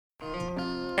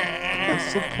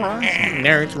Surprise me.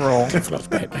 Nerds roll.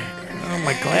 Oh,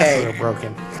 my glasses are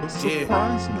broken.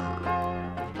 Surprise me.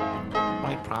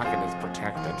 My pocket is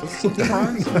protected.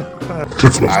 Surprise me.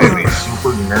 I am a super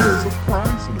nerd.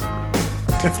 Surprise me.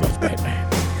 Tiflos Batman.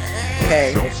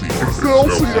 Okay.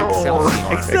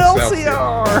 Excelsior!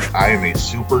 I am a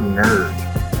super nerd.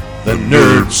 The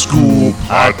Nerd School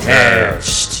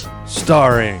Podcast.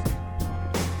 Starring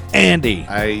Andy.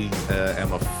 I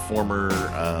am a former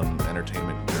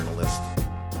entertainment journalist.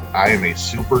 I am a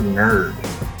super nerd.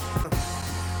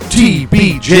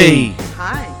 TBJ.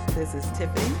 Hi, this is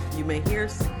Tiffany. You may hear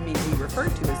me be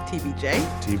referred to as TBJ.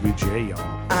 TBJ,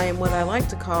 y'all. I am what I like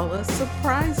to call a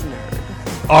surprise nerd.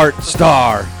 Art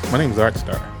Star. My name is Art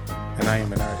Star, and I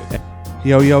am an artist.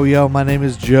 Yo, my name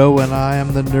is Joe, and I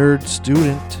am the nerd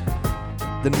student.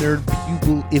 The nerd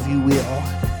pupil, if you will.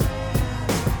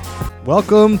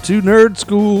 Welcome to Nerd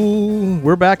School.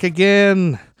 We're back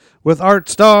again with Art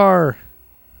Star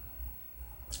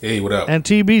Hey, what up? and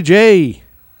TBJ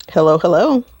Hello,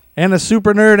 hello. and a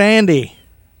super nerd Andy.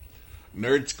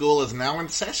 Nerd school is now in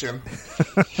session.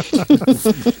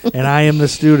 And I am the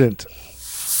student.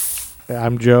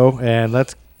 I'm Joe, and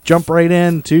let's jump right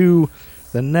into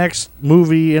the next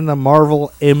movie in the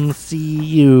Marvel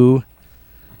MCU.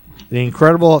 The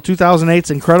 2008's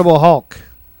Incredible Hulk.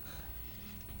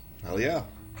 Hell yeah.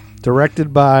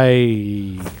 Directed by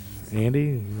Andy.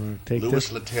 You want to take Louis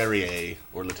this? Leterrier,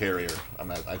 or Leterrier.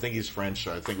 I think he's French,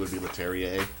 so I think it would be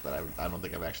Leterrier, but I don't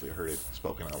think I've actually heard it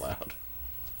spoken out loud.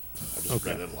 I've just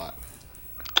read it a lot.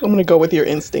 I'm going to go with your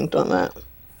instinct on that.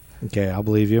 Okay, I'll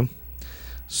believe you.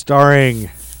 Starring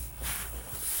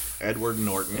Edward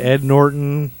Norton, Ed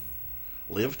Norton.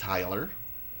 Liv Tyler,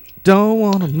 Don't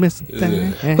want to miss a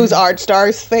thing. Who's Art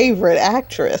Star's favorite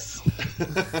actress?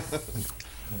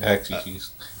 Actually,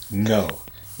 she's no.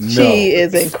 She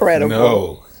is incredible.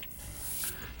 No,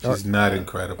 she's not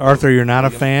incredible. Arthur, you're not a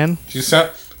fan? She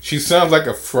sounds like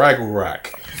a Fraggle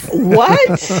Rock.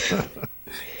 What?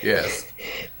 Yes.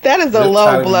 That is a Liv low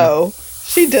Tyler. blow.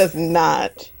 She does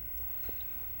not.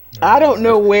 I don't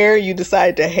know where you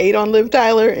decide to hate on Liv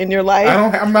Tyler in your life.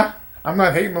 I'm not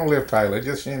hating on Liv Tyler.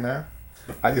 Just I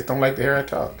just don't like to hear her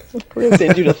talk. We're going to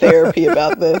send you to therapy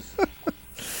about this.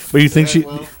 But you think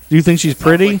do you think she's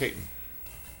pretty?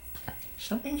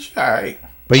 She's alright.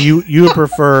 But you would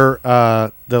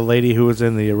prefer the lady who was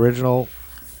in the original,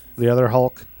 the other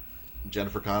Hulk,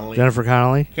 Jennifer Connelly. Jennifer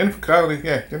Connelly? Jennifer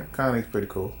Connelly's pretty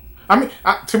cool. I mean,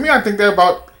 to me, I think they're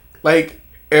about, like,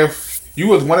 if you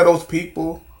was one of those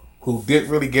people who didn't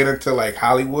really get into, like,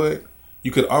 Hollywood,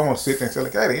 you could almost sit there and say,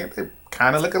 like, hey, they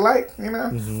kind of look alike, you know?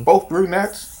 Mm-hmm. Both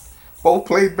brunettes, both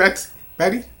played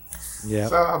Betty. Yeah.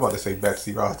 So I'm about to say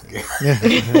Betsy Ross again.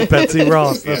 Betsy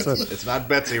Ross. Yes, That's it's not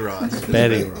Betsy Ross. It's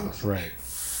Betty Betty Ross, right.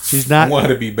 She's I not. want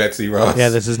her to be Betsy Ross. Yeah,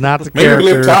 this is not the Maybe if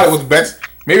character. Liv Tyler was Betsy.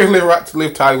 Maybe if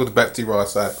Liv Tyler was Betsy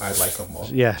Ross, I'd like her more.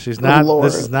 Yeah, she's not. Lord.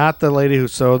 This is not the lady who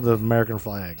sewed the American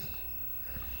flag.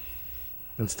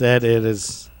 Instead, it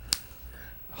is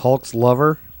Hulk's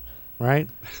lover, right?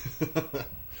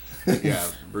 Yeah,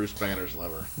 Bruce Banner's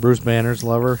lover. Bruce Banner's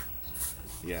lover.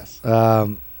 Yes.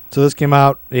 So this came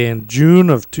out in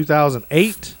June of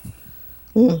 2008.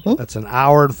 That's an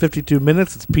hour and 52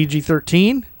 minutes. It's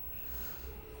PG-13.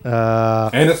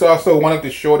 And it's also one of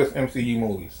the shortest MCU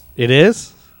movies. It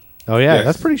is? Oh, yeah. Yes.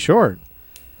 That's pretty short.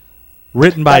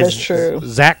 Written by That is true.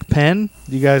 Zach Penn.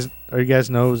 You guys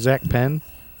know Zach Penn?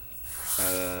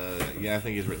 Yeah, I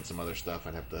think he's written some other stuff.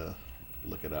 I'd have to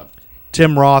look it up.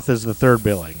 Tim Roth is the third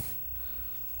billing.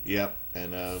 Yep,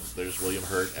 and there's William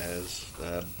Hurt as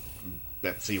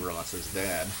Betsy Ross's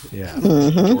dad. Yeah.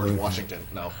 George Washington.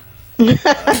 No.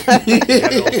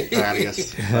 General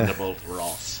Thaddeus Thunderbolt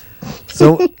Ross.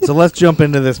 So let's jump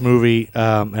into this movie.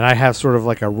 And I have sort of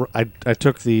like I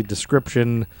took the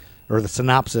description or the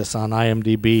synopsis on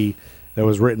IMDb that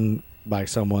was written by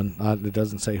someone. It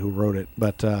doesn't say who wrote it,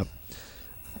 but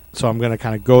so I'm going to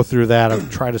kind of go through that. I'll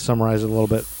try to summarize it a little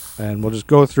bit, and we'll just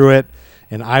go through it.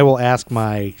 And I will ask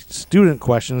my student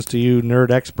questions to you,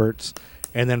 nerd experts,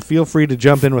 and then feel free to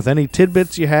jump in with any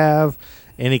tidbits you have,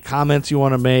 any comments you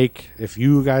want to make. If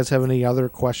you guys have any other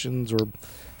questions or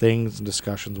things and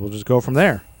discussions, we'll just go from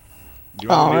there. Do you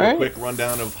want to do Alright. a quick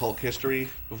rundown of Hulk history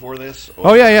before this?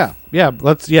 Oh yeah.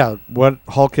 What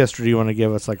Hulk history do you want to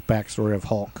give us, like backstory of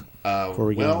Hulk? Before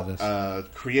we get into this.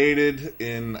 Created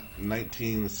in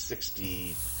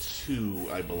 1962,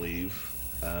 I believe.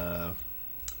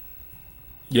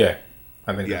 Yeah,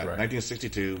 I think Yeah, that's right.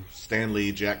 1962. Stan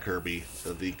Lee, Jack Kirby,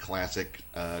 the classic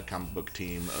comic book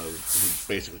team who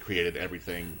basically created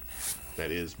everything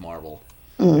that is Marvel,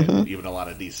 and even a lot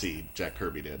of DC. Jack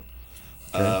Kirby did.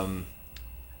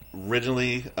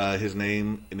 Originally, his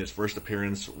name in his first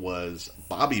appearance was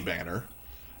Bobby Banner.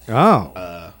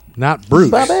 Oh, not Bruce.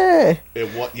 Bobby.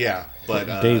 It was, yeah, but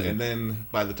David. and then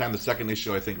by the time the second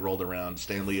issue I think rolled around,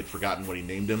 Stanley had forgotten what he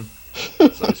named him,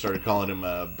 so I started calling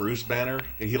him Bruce Banner.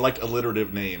 And he liked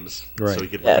alliterative names, Right. so he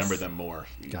could Yes. remember them more.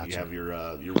 You Gotcha. have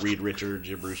your Reed Richards,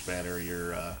 your Bruce Banner,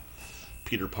 your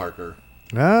Peter Parker.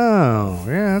 Oh,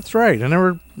 yeah, that's right. I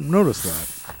never noticed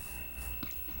that.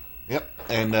 Yep.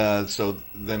 And so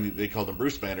then they called him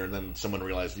Bruce Banner, and then someone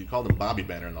realized you called him Bobby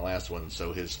Banner in the last one,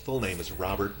 so his full name is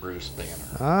Robert Bruce Banner.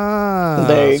 Ah,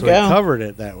 There you so go. he covered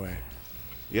it that way.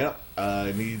 Yep.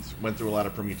 And he went through a lot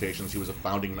of permutations. He was a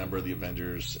founding member of the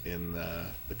Avengers in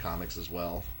the comics as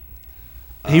well.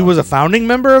 He was a founding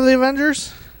member of the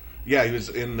Avengers? Yeah, he was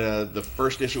in the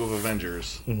first issue of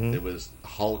Avengers. Mm-hmm. It was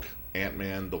Hulk,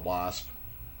 Ant-Man, the Wasp,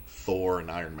 Thor,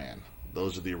 and Iron Man.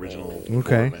 Those are the original four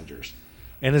Okay. Avengers.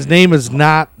 And his name is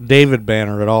not David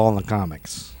Banner at all in the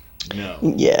comics. No.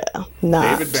 Yeah,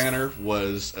 not. David Banner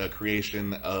was a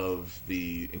creation of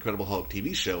the Incredible Hulk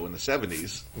TV show in the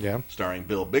 70s, Yeah. starring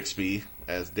Bill Bixby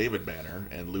as David Banner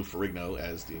and Lou Ferrigno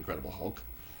as the Incredible Hulk.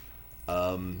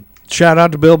 Shout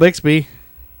out to Bill Bixby.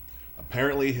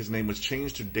 Apparently, his name was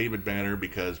changed to David Banner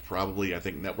because probably, I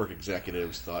think, network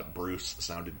executives thought Bruce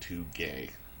sounded too gay.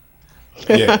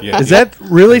 Yeah. Is that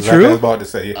really Exactly what I was true? about to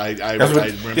say. I That's what-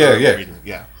 remember yeah. reading,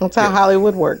 yeah. That's how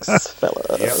Hollywood works,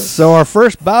 fellas. Yep. So our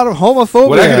first bout of homophobia.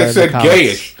 What I heard in it the said comics.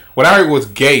 gayish. What I heard was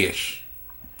gayish.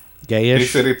 They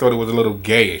Gayish. said they thought it was a little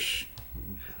gayish.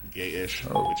 Gay-ish,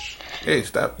 Oh. which Hey,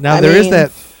 stop. Now I there is mean-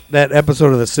 that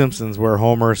episode of The Simpsons where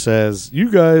Homer says, "You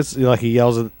guys," like he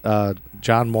yells at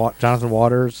Jonathan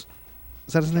Waters.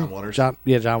 Is that his name? Waters.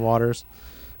 John Waters.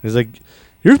 He's like,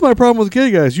 "Here's my problem with gay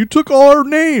guys. You took all our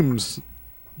names,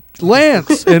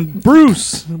 Lance and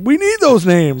Bruce. We need those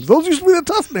names. Those used to be the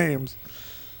tough names."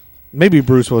 Maybe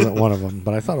Bruce wasn't one of them,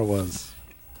 but I thought it was.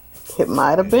 It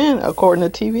might have been, according to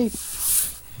TV.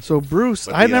 So Bruce,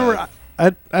 But I've the,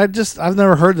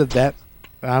 never heard that.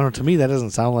 I don't know. To me, that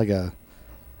doesn't sound like a.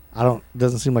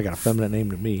 Doesn't seem like an effeminate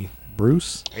name to me.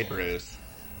 Bruce. hey, Bruce.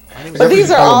 But these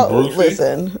are call all. him Brucey?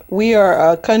 Listen, we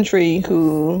are a country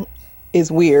who is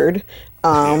weird,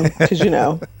 because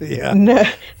Yeah.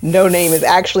 no name is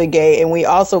actually gay, and we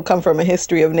also come from a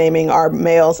history of naming our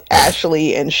males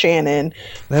Ashley and Shannon,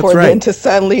 That's for right. them to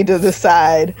suddenly to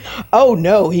decide, oh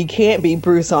no, he can't be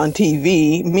Bruce on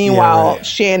TV. Meanwhile, right.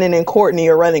 Shannon and Courtney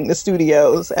are running the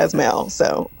studios as Mel.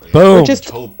 So Boom. we're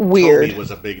just weird. Toby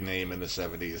was a big name in the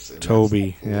 70s. and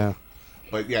Toby. that's- Yeah.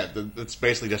 But yeah, it's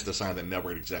basically just a sign that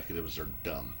network executives are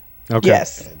dumb. Okay.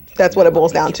 Yes, And that's what it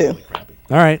boils network down names are to. really crappy.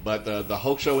 All right. But the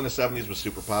Hulk show in the 70s was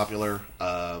super popular,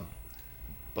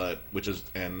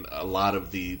 and a lot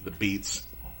of the beats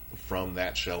from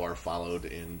that show are followed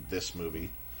in this movie.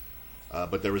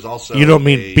 But there was also You don't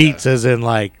mean a, beats as in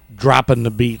like dropping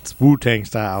the beats, Wu-Tang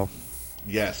style,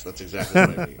 yes, that's exactly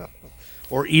what I mean.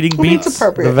 or eating Well, that's beets,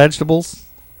 appropriate. the vegetables.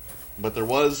 But there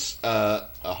was a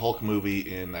Hulk movie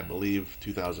in, I believe,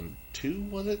 2002,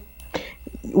 was it?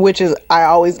 Which is, I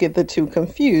always get the two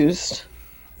confused.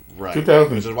 Right.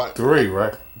 2003,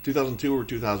 right? 2002 or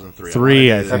 2003?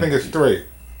 Three, I I think it's 3.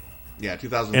 Yeah,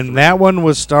 2003. And that one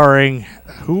was starring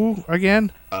who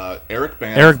again? Eric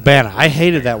Bana. Eric Bana. I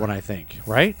hated that one. I think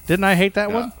right? Didn't I hate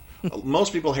that one?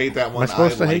 Most people hate that Am one. I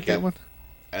supposed to like hate that it one?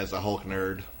 as a Hulk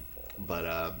nerd,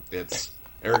 but it's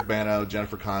Eric Bana,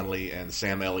 Jennifer Connelly, and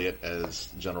Sam Elliott as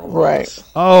General Right. Ross.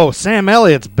 Oh, Sam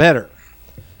Elliott's better.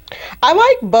 I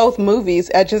like both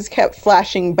movies. I just kept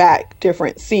flashing back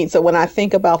different scenes. So when I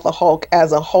think about the Hulk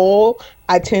as a whole,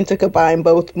 I tend to combine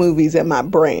both movies in my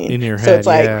brain. In your So head, it's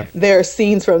like yeah. there are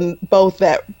scenes from both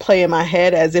that play in my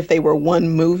head as if they were one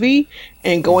movie.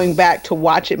 And going back to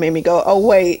watch it made me go, oh,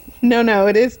 wait, no,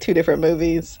 it is two different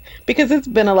movies. Because it's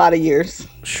been a lot of years.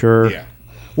 Sure. Yeah.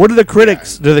 What do the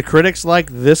critics? Do the critics like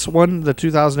this one, the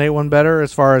 2008 one, better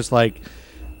as far as like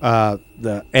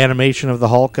the animation of the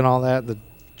Hulk and all that, the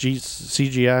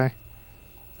CGI?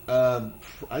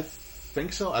 I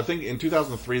think so. I think in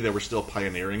 2003 they were still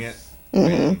pioneering it,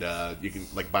 and you can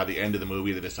by the end of the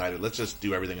movie they decided let's just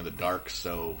do everything in the dark,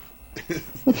 so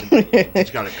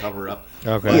it's got to cover up.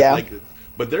 Okay. But, Yeah.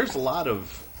 but there's a lot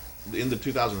of in the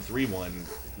 2003 one.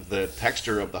 The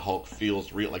texture of the Hulk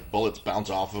feels real, like bullets bounce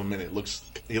off him, and he looks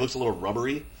a little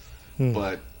rubbery.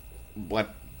 But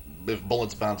if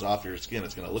bullets bounce off your skin,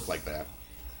 it's going to look like that.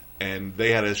 And they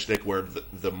had a shtick where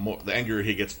the angrier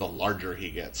he gets, the larger he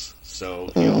gets. So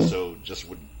he also just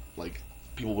would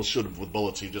people will shoot him with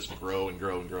bullets. He just grow and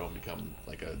grow and grow and become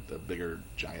like a bigger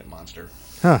giant monster.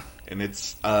 Huh. And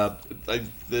it's the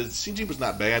CG was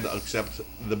not bad, except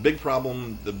the big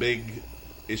problem, the big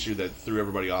issue that threw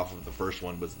everybody off of the first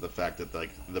one was the fact that like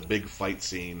the big fight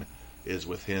scene is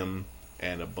with him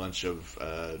and a bunch of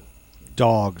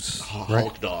Dogs.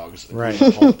 Hulk dogs, Right.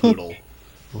 Hulk poodle.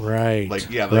 Right. Like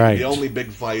the only big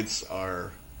fights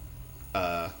are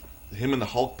him and the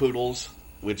Hulk poodles,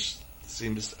 which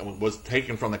was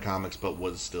taken from the comics, but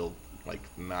was still like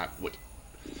not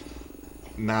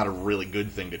a really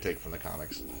good thing to take from the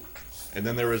comics. And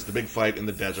then there was the big fight in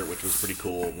the desert, which was pretty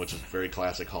cool, which is very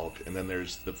classic Hulk. And then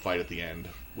there's the fight at the end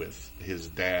with his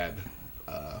dad,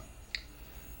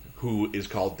 who is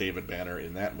called David Banner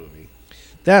in that movie.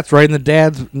 That's right. And the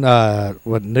dad's Nick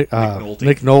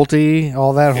Nolte,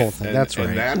 all that whole thing. That's right.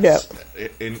 And that's,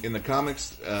 in the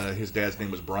comics, his dad's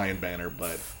name was Brian Banner,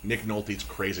 but Nick Nolte's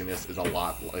craziness is a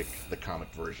lot like the comic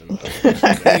version.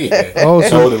 Yeah. Oh,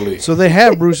 Totally. So they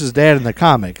have Bruce's dad in the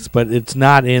comics, but it's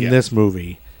not in this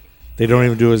movie. They don't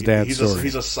even do his dad's story.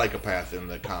 He's a psychopath in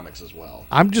the comics as well.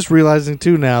 I'm just realizing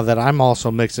too now that I'm also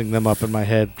mixing them up in my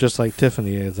head, just like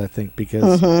Tiffany is. I think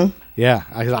because I You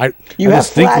I have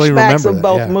distinctly flashbacks remember of that,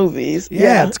 both yeah. movies.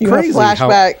 Yeah, it's you crazy have how-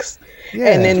 flashbacks,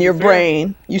 and in your fair.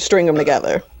 brain, you string them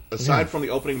together. Aside from the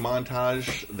opening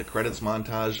montage, the credits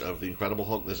montage of The Incredible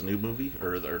Hulk, this new movie,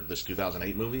 or this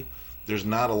 2008 movie, there's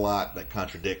not a lot that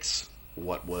contradicts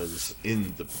what was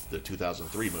in the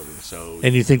 2003 movie. So,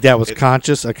 And you think that was a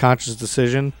conscious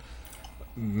decision?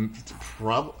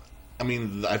 I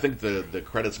mean, I think the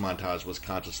credits montage was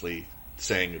consciously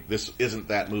saying this isn't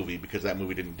that movie because that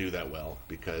movie didn't do that well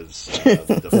because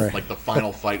like the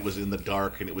final fight was in the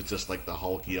dark and it was just like the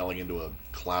Hulk yelling into a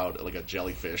cloud like a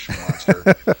jellyfish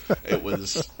monster. It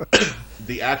was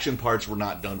the action parts were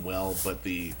not done well, but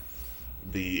the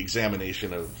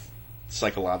examination of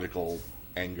psychological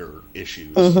anger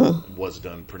issues was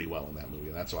done pretty well in that movie,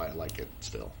 and that's why I like it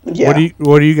still. Yeah.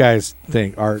 What do you guys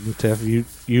think, Art and Tiff?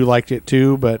 You liked it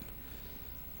too, but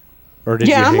or did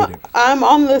you hate it? I'm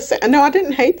on the same. No, I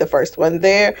didn't hate the first one.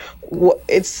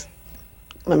 It's.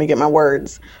 Let me get my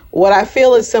words. What I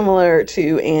feel is similar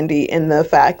to Andy in the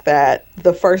fact that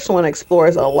the first one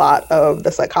explores a lot of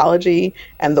the psychology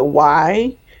and the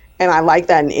why. And I like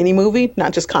that in any movie,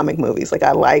 not just comic movies. Like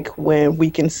I like when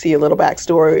we can see a little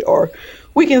backstory or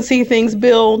we can see things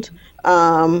build.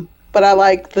 But I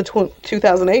like the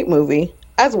 2008 movie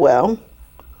as well.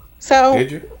 So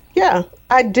Did you? yeah,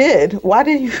 I did. Why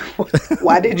did you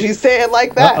say it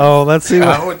like that? Oh, let's see.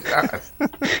 I mean,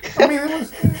 it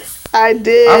was. I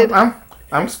did.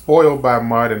 I'm spoiled by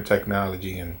modern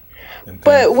technology and things,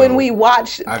 But when so we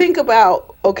watch, think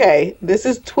about, okay, this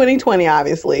is 2020,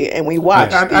 obviously, and we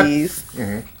watch these.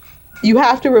 You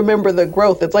have to remember the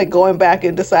growth. It's like going back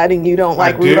and deciding you don't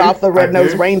like Rudolph the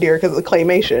Red-Nosed Reindeer because of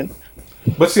claymation.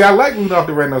 But see, I like Rudolph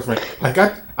the Red-Nosed Reindeer. Like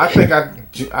I think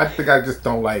I just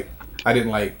don't like. I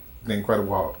didn't like the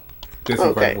Incredible Hulk.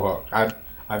 Incredible Hulk.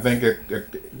 I think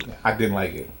I didn't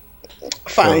like it.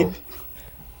 Fine. So,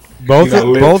 Both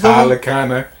Liv of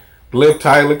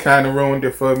Tyler kind of ruined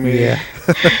it for me. Yeah.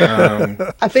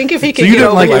 I think if he could you get didn't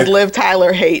over like his it? Liv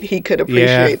Tyler hate, he could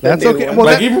appreciate that's the new okay. one. Well,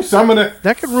 Like that- even some of the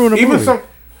that could ruin a even movie. some.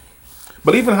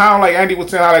 But even how, like Andy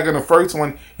was saying, how like in the first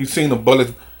one you seen the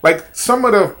bullets. Like some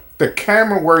of the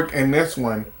camera work in this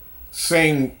one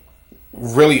seemed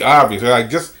really obvious. Like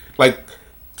just like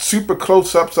super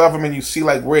close ups of him, and you see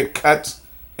like where it cuts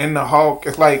in the Hulk.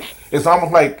 It's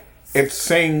almost like it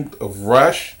seemed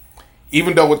rushed,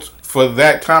 even though it's for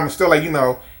that time. It's still like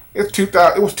it's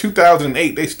 2000. It was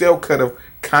 2008. They still could have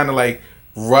kind of like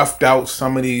roughed out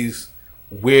some of these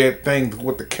weird things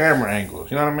with the camera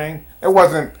angles. You know what I mean? It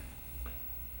wasn't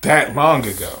that long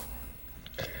ago.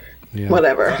 Yeah.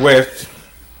 Whatever. Where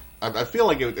I feel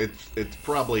like it's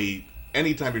probably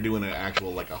anytime you're doing an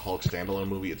actual like a Hulk standalone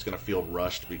movie, it's going to feel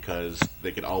rushed because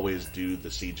they could always do the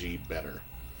CG better.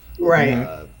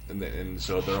 Right. And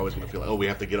so they're always going to feel like, oh, we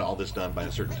have to get all this done by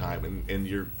a certain time, and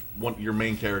your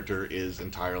main character is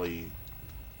entirely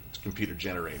computer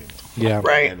generated. Yeah.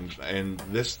 Right. And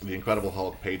the Incredible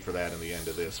Hulk paid for that in the end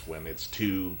of this when it's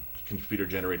two computer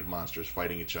generated monsters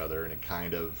fighting each other, and it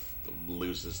kind of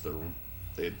loses the.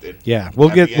 Yeah, we'll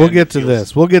at get the we'll end, get it to feels-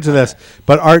 this. We'll get to this.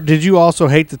 But Art, did you also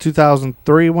hate the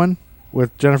 2003 one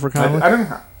with Jennifer Connelly? I didn't.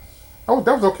 Oh,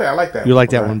 that was okay. I like that. You like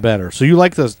that one better. So you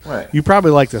like the Right. you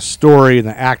probably like the story and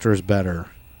the actors better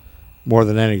more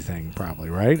than anything, probably,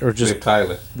 right? Or just Liv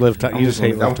Tyler. You just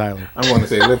hate Liv Tyler. I'm going to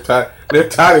say Liv Tyler. Liv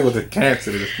Tyler was a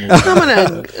cancer to this movie.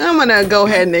 I'm gonna go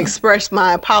ahead and express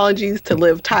my apologies to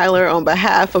Liv Tyler on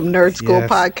behalf of Nerd School Yes.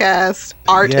 Podcast.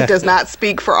 Art Yes. does not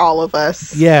speak for all of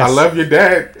us. Yes. I love your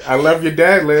dad. I love your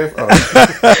dad, Liv. Oh,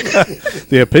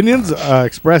 The opinions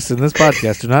expressed in this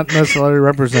podcast do not necessarily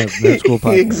represent Nerd School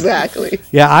Podcast. Exactly.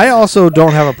 Yeah, I also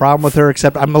don't have a problem with her,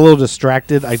 except I'm a little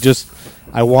distracted.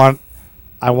 I want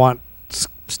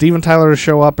Steven Tyler to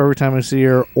show up every time I see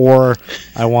her, or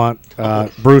I want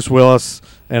Bruce Willis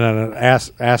and an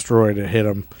asteroid to hit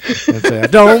him and say, "I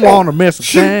don't want to miss a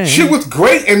thing." she was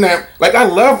great in that. Like, I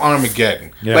love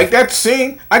Armageddon. Yeah. Like, that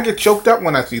scene, I get choked up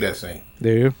when I see that scene. Do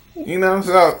you? You know,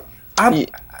 so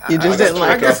You just didn't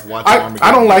like guess her. Watch I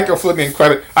Armageddon. don't like her for the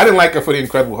Incredible. I didn't like her for the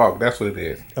Incredible Hulk. That's what it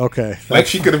is. Okay. Like,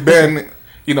 she could have been,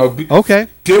 Okay.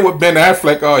 deal with Ben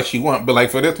Affleck all she want, but like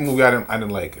for this movie, I didn't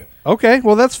like her. Okay.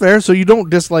 Well, that's fair. So you don't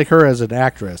dislike her as an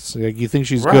actress. Like, you think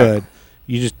she's Right. good.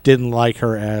 You just didn't like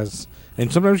her as.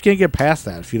 And sometimes you can't get past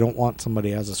that if you don't want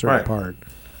somebody as a certain Right. part.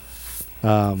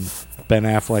 Ben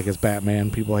Affleck as Batman.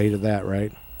 People hated that,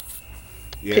 right?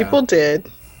 Yeah, People did.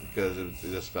 because it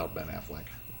just felt Ben Affleck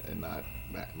and not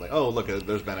like, oh look,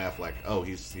 there's Ben Affleck. Oh,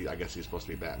 I guess he's supposed to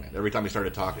be Batman. Every time he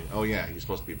started talking, oh yeah, he's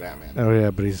supposed to be Batman. Oh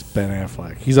yeah, but he's Ben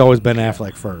Affleck. He's always Ben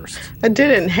Affleck first. I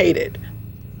didn't hate it,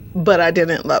 but I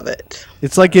didn't love it.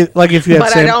 It's like if you had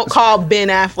But I don't call Ben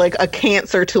Affleck a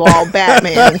cancer to all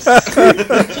Batmans.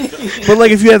 But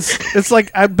like if you had, it's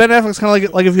like Ben Affleck's kind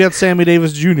of like if you had Sammy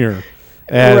Davis Jr.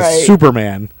 as Right.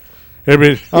 Superman. I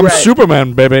mean, I'm Right.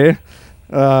 Superman, baby.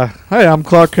 Hey, I'm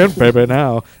Clark Kent, baby.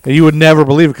 Now, and you would never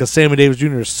believe it because Sammy Davis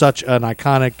Jr. is such an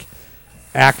iconic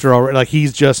actor already. Like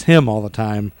he's just him all the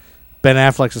time. Ben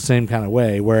Affleck's the same kind of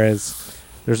way. Whereas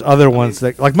there's other ones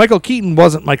that like Michael Keaton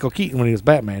wasn't Michael Keaton when he was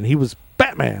Batman. He was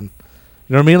Batman.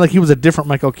 You know what I mean? Like he was a different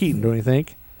Michael Keaton. Don't you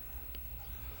think?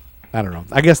 I don't know.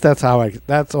 I guess that's how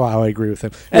I agree with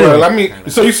him. Anyway, Well, I mean,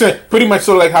 so you said pretty much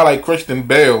so like how like Christian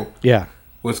Bale yeah.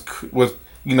 was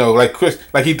like Chris,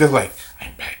 like he does like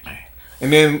I'm Batman,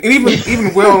 and then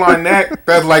even Will Arnett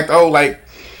does like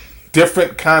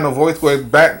different kind of voice where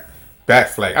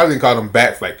Batfleck. I was gonna call him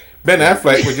Batfleck. Ben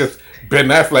Affleck was just Ben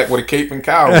Affleck with a cape and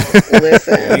cowl.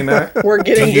 Listen, You know? we're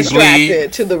getting Do you distracted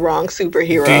bleed? to the wrong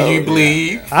superhero. Do you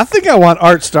bleed? I think I want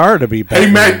Art Starr to be Batman.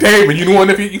 Hey, Matt Damon, you the one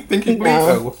if you think he bleeds? No.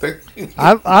 Oh, well, thank-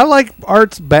 I like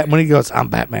Art's Bat when he goes, "I'm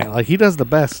Batman." Like he does the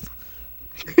best.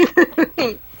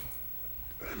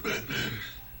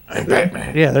 I'm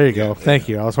Batman. Yeah, there you go. Thank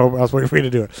you. I was waiting for you to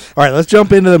do it. All right, let's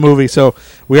jump into the movie. So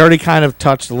we already kind of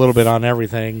touched a little bit on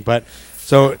everything, but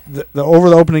so the over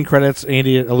the opening credits,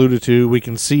 Andy alluded to, we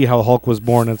can see how Hulk was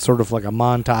born. It's sort of like a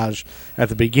montage at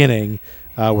the beginning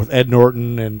with Ed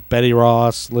Norton and Betty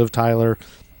Ross, Liv Tyler.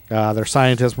 They're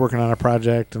scientists working on a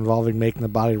project involving making the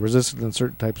body resistant to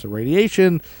certain types of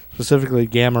radiation, specifically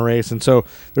gamma rays. And so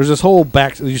there's this whole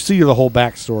you see the whole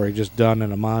backstory just done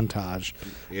in a montage.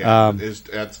 Yeah,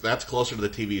 that's closer to the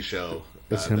TV show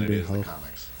It's than him it being is the Hulk.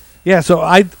 comics. Yeah, so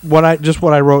what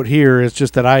I wrote here is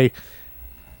just that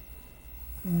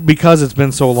because it's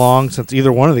been so long since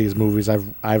either one of these movies,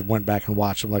 I've went back and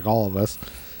watched them like all of us,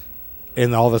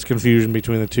 and all this confusion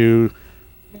between the two.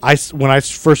 When I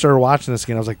first started watching this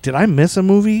again, I was like, did I miss a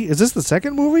movie? Is this the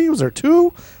second movie? Was there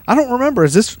two? I don't remember.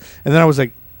 Is this? And then I was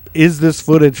like, is this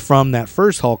footage from that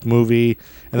first Hulk movie?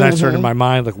 And then I started in my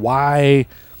mind like, why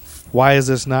is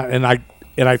this not? And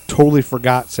I totally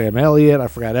forgot Sam Elliott. I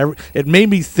forgot it made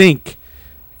me think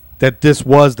that this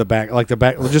was the back,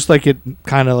 just like it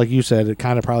kind of, like you said, it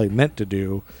kind of probably meant to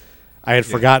do. I had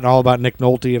forgotten all about Nick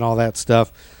Nolte and all that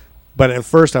stuff. But at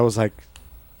first I was like,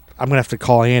 I'm going to have to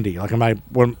call Andy. And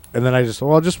then I just,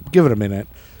 I'll just give it a minute.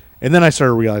 And then I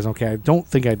started realizing, okay, I don't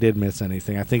think I did miss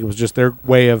anything. I think it was just their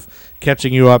way of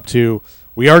catching you up to,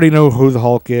 we already know who the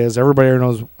Hulk is. Everybody already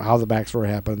knows how the backstory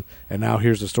happened. And now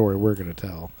here's the story we're going to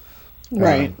tell.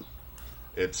 Right.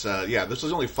 It's this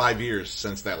was only 5 years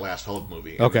since that last Hulk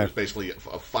movie. And Okay. it was basically a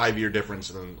 5-year difference,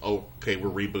 and then okay, we're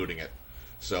rebooting it.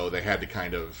 So they had to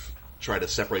kind of try to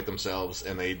separate themselves,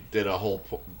 and they did a whole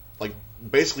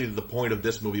basically the point of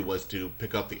this movie was to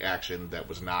pick up the action that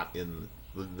was not in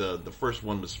the first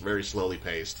one was very slowly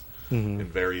paced and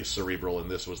very cerebral, and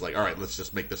this was like, all right, let's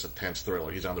just make this a tense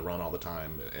thriller. He's on the run all the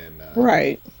time, and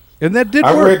Right. And that did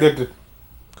I work. read that.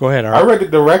 Go ahead, I Art. read the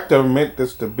director meant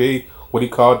this to be what he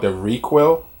called the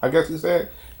requel, I guess he said.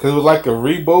 Because it was like a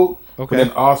reboot, Okay. but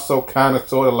then also kind of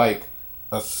sort of like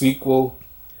a sequel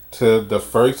to the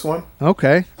first one.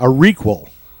 Okay. A requel.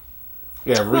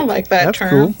 Yeah, I like that That's term.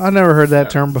 cool. I've never heard that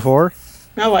term before.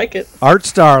 I like it. Art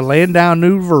Star laying down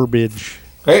new verbiage.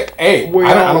 Hey, We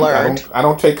I all don't, learned. I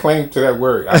don't take claim to that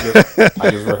word. I just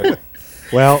read it.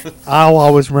 Well, I'll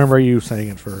always remember you saying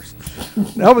it first.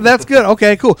 No, but that's good.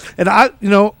 Okay, cool. And I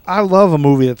love a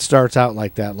movie that starts out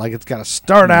like that. Like it's got to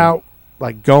start out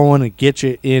like going and get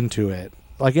you into it.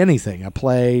 Like anything, a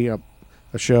play, a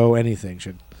show, anything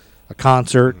a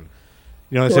concert.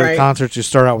 You know, they say Right. concerts you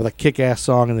start out with a kick-ass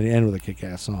song and then you end with a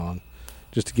kick-ass song,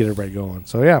 just to get everybody going.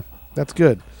 So yeah, that's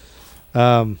good.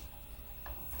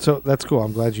 So that's cool.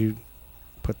 I'm glad you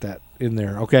put that in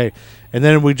there. Okay, and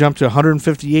then we jump to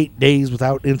 158 days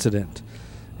without incident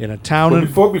in a town.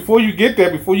 But before you get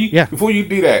there, before you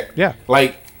do that, Yeah.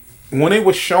 like when it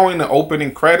was showing the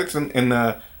opening credits and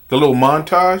the little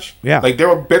montage, Yeah. like there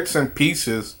were bits and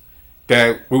pieces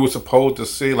that we were supposed to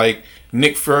see. Like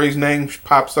Nick Fury's name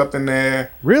pops up in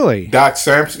there. Really? Doc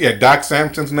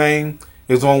Samson's name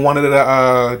is on one of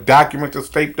the documents that's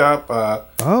taped up.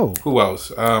 Oh. Who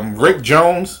else? Rick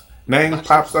Jones' name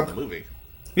pops up. The movie.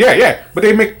 Yeah, but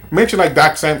they mention like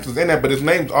Doc Samson's in that, but his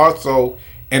name's also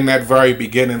in that very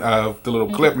beginning of the little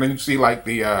clip, and then you see like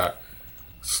the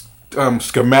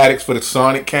schematics for the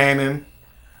Sonic cannon.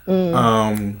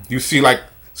 You see like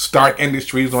Stark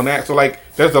Industries on that, so like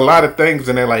there's a lot of things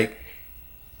in there. Like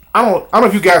I don't know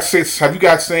if you guys have you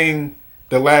guys seen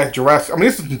the last Jurassic? I mean,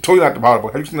 this is totally not the Bible.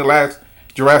 Have you seen the last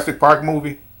Jurassic Park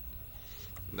movie?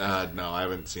 No, I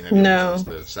haven't seen any No. since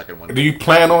the second one. Do you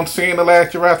plan on seeing the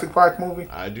last Jurassic Park movie?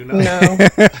 I do not. No.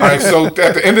 All right, so at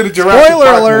the end of the Jurassic Spoiler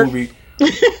Park alert. movie,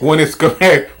 when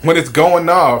it's going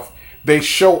off, they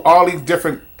show all these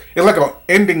different. It's like an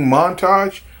ending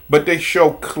montage, but they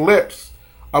show clips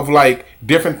of like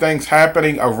different things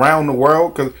happening around the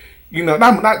world. Because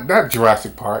not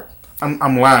Jurassic Park.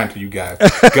 I'm lying to you guys.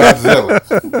 Godzilla.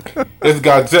 It's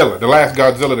Godzilla, the last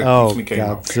Godzilla that recently came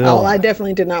out. Godzilla. Oh, I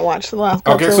definitely did not watch the last.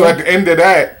 Okay, Godzilla. so at the end of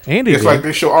that, Andy it's did. like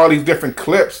they show all these different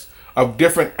clips of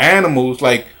different animals,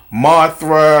 like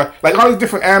Mothra, like all these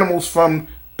different animals from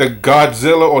the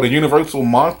Godzilla or the Universal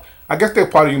Monster. I guess they're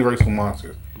part of Universal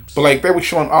Monsters. But like they were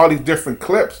showing all these different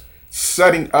clips,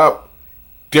 setting up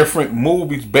different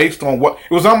movies based on what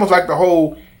it was almost like the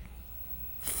whole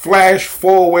flash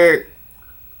forward,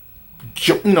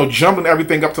 jumping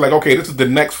everything up to like, okay, this is the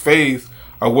next phase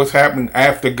of what's happening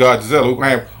after Godzilla. We're gonna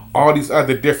have all these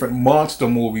other different monster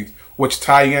movies which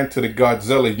tie into the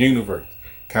Godzilla universe,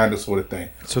 kind of sort of thing.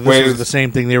 So this is the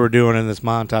same thing they were doing in this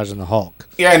montage in the Hulk.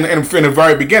 Yeah, and in the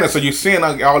very beginning, so you're seeing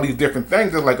like, all these different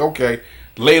things. It's like, okay,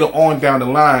 later on down the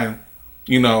line,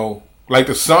 like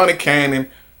the Sonic cannon,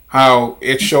 how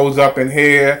it shows up in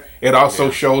here. It also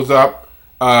shows up.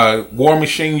 War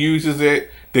Machine uses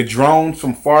it. The drones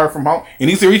from Far From Home, and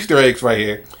these are Easter eggs right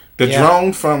here. The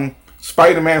drone from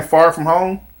Spider-Man Far From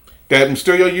Home that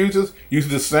Mysterio uses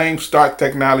the same Stark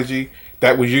technology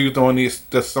that was used on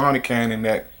the Sonic cannon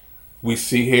that we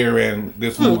see here in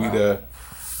this movie to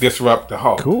disrupt the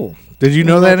Hulk. Cool. Did you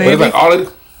know that, But it's Andy? like all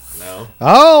of No.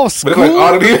 Oh, but school it's like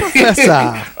all of these,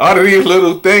 professor. all of these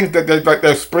little things that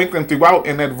they're sprinkling throughout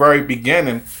in that very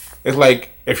beginning. It's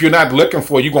like if you're not looking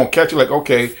for it, you're gonna catch it. Like,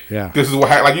 okay, this is what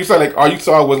happened. Like you said, like all you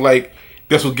saw was like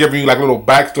this was giving you like a little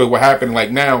backstory of what happened.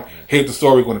 Like now, here's the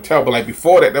story we're gonna tell. But like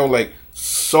before that, there was like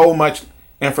so much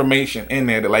information in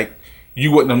there that like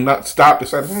you wouldn't have not stopped and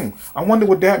said, I wonder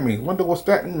what that means. Wonder what's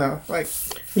that? Like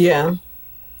yeah.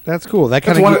 That's cool. That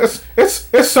that's kind one. of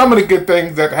It's some of the good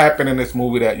things that happen in this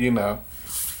movie that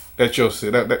that you'll see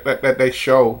that they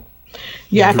show.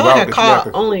 Yeah, I feel throughout like I this caught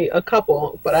episode. only a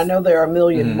couple, but I know there are a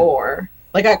million more.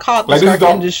 Like I caught the Like, this Stark is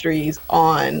the- Industries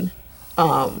on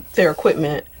their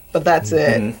equipment, but that's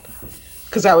it.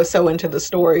 Because I was so into the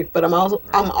story. But I'm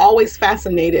always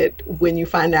fascinated when you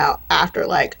find out after,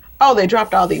 like, oh, they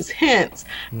dropped all these hints,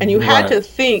 and you had to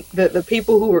think that the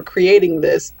people who were creating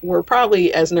this were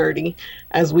probably as nerdy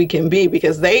as we can be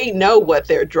because they know what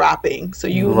they're dropping. So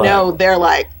know they're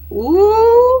like,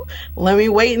 ooh, let me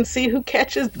wait and see who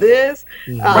catches this.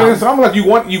 But it's almost like you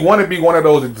want to be one of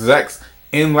those execs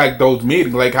in like those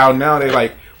meetings, like how now they're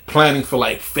like planning for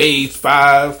like phase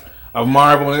 5 of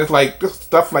Marvel, and it's like this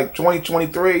stuff like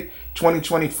 2023,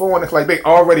 2024, and it's like they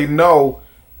already know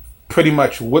pretty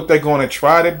much what they're going to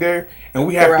try to do, and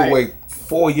we have to wait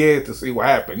 4 years to see what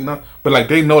happens, But like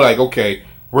they know, like, okay,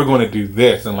 we're going to do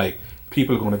this, and like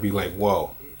people are going to be like,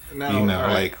 whoa, Now,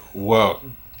 like, whoa.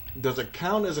 Does it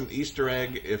count as an Easter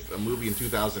egg if a movie in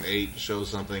 2008 shows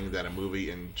something that a movie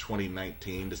in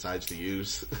 2019 decides to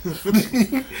use?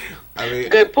 I mean,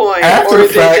 Good point. After or the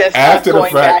is fact, it just after the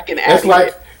going fact, back and it's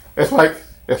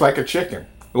adding like a chicken.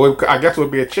 Well, I guess it would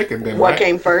be a chicken then, what right?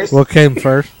 came first? what came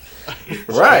first.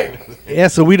 Right. Yeah,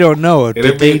 so we don't know.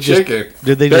 It'd be a chicken.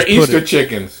 Did they They're just put Easter it?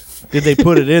 chickens. did they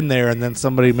put it in there and then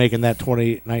somebody making that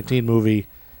 2019 movie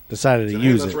decided to So, hey,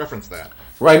 use let's it? reference that.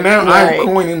 Right now, Right. I'm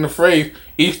coining the phrase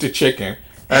Easter chicken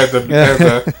as a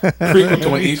prequel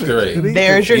to an Easter egg.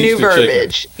 There's your new Easter chicken.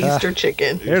 verbiage. Easter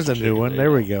chicken. There's a new one.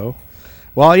 There we go.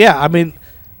 Well, yeah, I mean,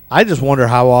 I just wonder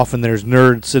how often there's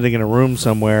nerds sitting in a room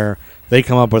somewhere. They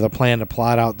come up with a plan to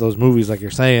plot out those movies, like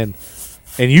you're saying,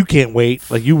 and you can't wait.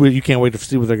 Like you can't wait to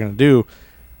see what they're going to do.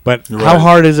 But how Right.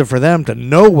 hard is it for them to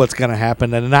know what's going to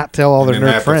happen and not tell all their And then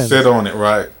nerd have friends? to sit on it,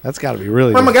 right? That's got to be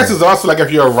really. Well, I guess difficult. it's also like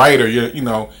if you're a writer, you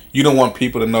don't want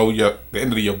people to know the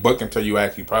end of your book until you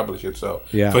actually publish it. So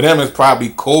Yeah. for them, it's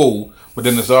probably cool, but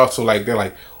then it's also like they're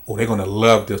like, oh, they're gonna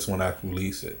love this when I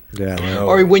release it. Yeah. You know?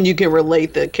 Or when you can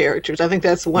relate the characters. I think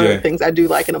that's one of Yeah. the things I do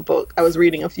like in a book. I was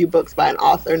reading a few books by an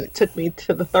author, and it took me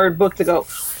to the third book to go,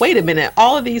 wait a minute,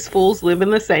 all of these fools live in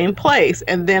the same place.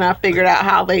 And then I figured out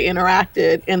how they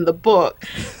interacted in the book.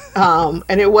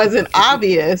 And it wasn't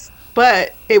obvious,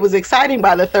 but it was exciting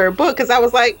by the third book because I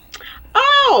was like,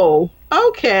 oh,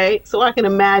 okay. So I can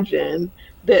imagine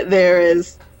that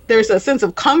there's a sense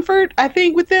of comfort, I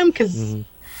think, with them because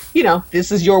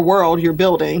this is your world you're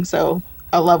building, so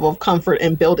a level of comfort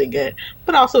in building it,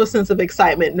 but also a sense of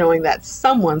excitement knowing that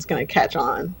someone's going to catch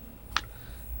on,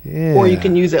 Yeah. or you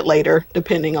can use it later,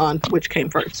 depending on which came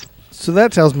first. So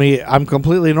that tells me I'm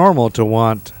completely normal to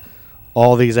want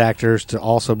all these actors to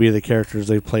also be the characters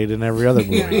they've played in every other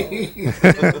movie.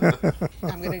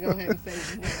 I'm going to go ahead and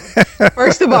say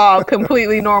first of all,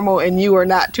 completely normal, and you are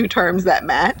not two terms that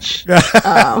match.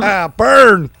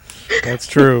 Burn. That's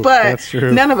true. But That's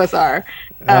true. none of us are.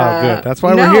 Oh, good. That's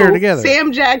why we're here together.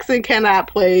 Sam Jackson cannot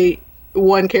play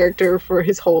one character for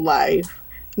his whole life.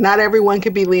 Not everyone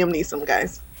could be Liam Neeson,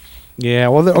 guys. Yeah.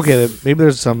 Well, okay. Maybe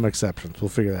there's some exceptions. We'll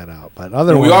figure that out. But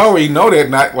otherwise, we already know that.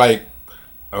 Not like,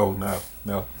 oh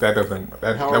no, that doesn't.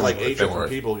 That, How that are like won't- eight that different won't-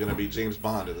 people going to be James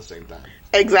Bond at the same time?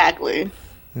 Exactly.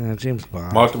 James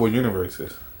Bond. multiple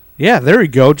universes. Yeah. There we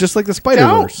go. Just like the Spider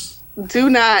Verse. Do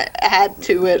not add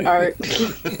to it, Art.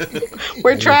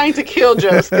 We're trying to kill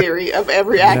Joe's theory of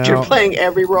every actor No. playing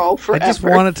every role I forever. just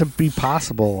want it to be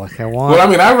possible. Like I want. Well, I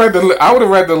mean, I would have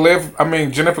read to live. I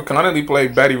mean, Jennifer Connelly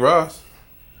played Betty Ross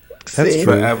That's See?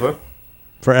 true. forever.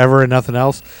 Forever and nothing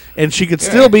else. And she could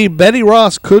still be Betty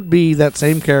Ross. Could be that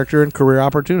same character in Career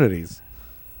Opportunities.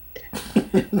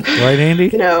 Right, Andy?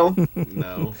 No.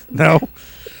 No. No.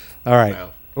 All right.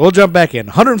 No. We'll jump back in.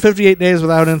 158 days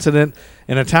without incident.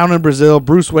 In a town in Brazil,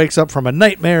 Bruce wakes up from a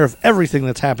nightmare of everything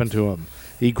that's happened to him.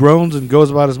 He groans and goes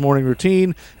about his morning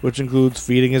routine, which includes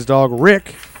feeding his dog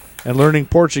Rick and learning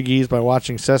Portuguese by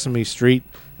watching Sesame Street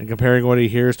and comparing what he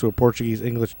hears to a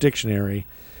Portuguese-English dictionary.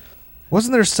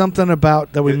 Wasn't there something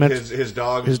about that we mentioned? His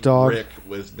dog, His dog. Rick,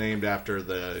 was named after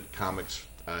the comics.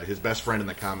 His best friend in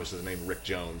the comics is named Rick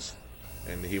Jones,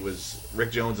 and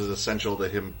Rick Jones is essential to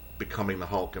him becoming the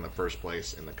Hulk in the first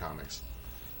place in the comics.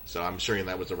 So I'm sure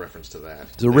that was a reference to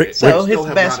that. So Rick- They So still his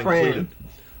have best not friend. included-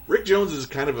 Rick Jones is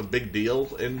kind of a big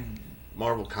deal in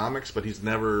Marvel Comics, but he's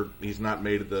not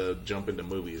made the jump into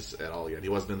movies at all yet. He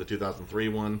wasn't in the 2003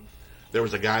 one. There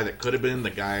was a guy that could have been the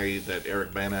guy that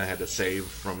Eric Bana had to save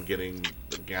from getting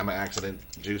the Gamma accident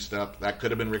juiced up. That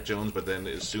could have been Rick Jones, but then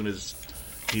as soon as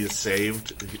he is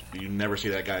saved, you never see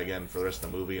that guy again for the rest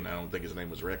of the movie, and I don't think his name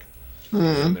was Rick.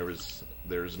 And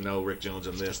there's no Rick Jones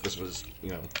in this. This was,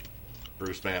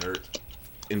 Bruce Banner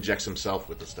injects himself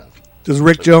with the stuff. Does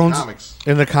Rick But Jones comics.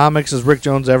 in the comics? Does Rick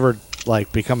Jones ever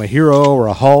become a hero or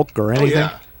a Hulk or anything? Oh,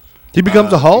 yeah. He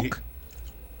becomes a Hulk.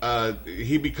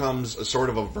 He becomes a sort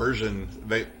of a version.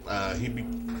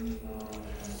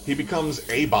 He becomes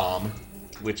A-Bomb,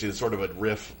 which is sort of a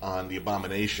riff on the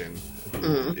Abomination,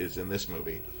 who is in this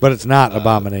movie. But it's not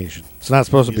Abomination. It's not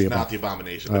supposed to be He's not Abomination. the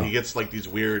Abomination, but he gets like these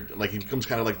weird, he becomes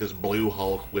kind of like this blue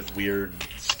Hulk with weird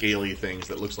scaly things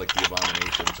that looks like the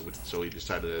Abomination. So he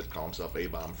decided to call himself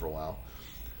A-Bomb for a while.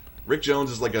 Rick Jones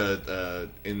is like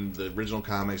in the original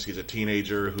comics, he's a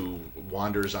teenager who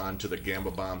wanders onto the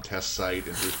Gamma Bomb test site,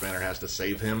 and Bruce Banner has to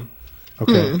save him.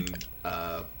 Okay.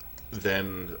 And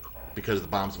then, because the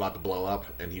bomb's about to blow up,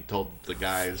 and he told the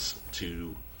guys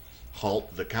to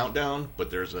halt the countdown, but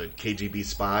there's a KGB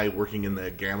spy working in the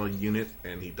Gamma unit,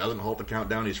 and he doesn't halt the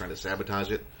countdown, he's trying to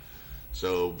sabotage it.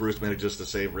 So Bruce manages to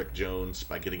save Rick Jones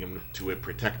by getting him to a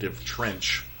protective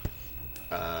trench,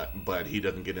 but he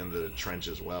doesn't get into the trench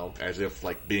as well, as if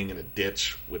being in a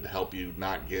ditch would help you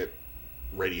not get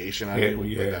radiation out of you.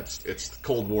 Yeah. But it's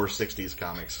Cold War 60s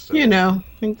comics. So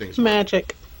Things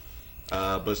magic.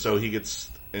 but so he gets,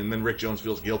 and then Rick Jones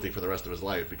feels guilty for the rest of his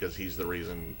life because he's the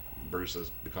reason Bruce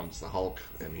becomes the Hulk,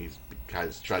 and he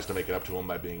tries to make it up to him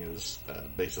by being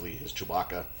basically his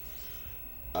Chewbacca.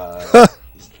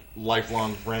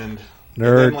 lifelong friend. Nerd.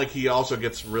 And then, like, he also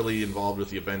gets really involved with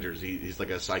the Avengers. He's like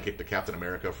a sidekick to Captain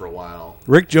America for a while.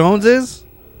 Rick Jones is?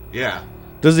 Yeah.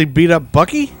 Does he beat up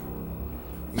Bucky?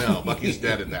 No, Bucky's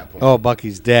dead at that point. Oh,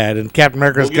 Bucky's dead, and Captain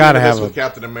America's We'll get got to into this have with a.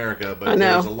 Captain America, I but know.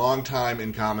 there was a long time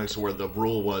in comics where the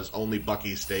rule was only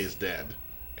Bucky stays dead.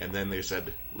 And then they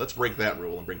said, let's break that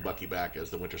rule and bring Bucky back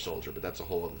as the Winter Soldier. But that's a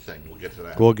whole other thing. We'll get to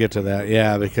that. We'll get to that,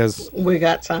 yeah, because We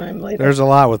got time later. there's a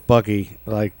lot with Bucky.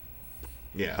 Like,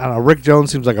 Yeah. I don't know, Rick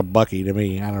Jones seems like a Bucky to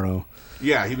me. I don't know.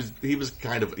 Yeah, he was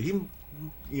kind of you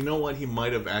know what, he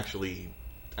might have actually,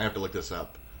 I have to look this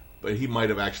up, but he might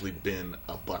have actually been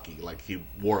a Bucky. Like, he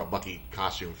wore a Bucky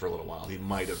costume for a little while. He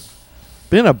might have.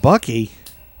 Been a Bucky?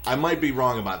 I might be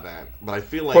wrong about that, but I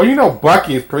feel like Well, you know,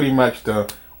 Bucky is pretty much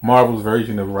the Marvel's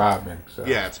version of Robin. So.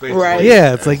 yeah, it's basically Right.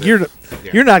 Yeah, it's like as you're if-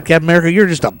 yeah. you're not Captain America. You're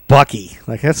just a Bucky.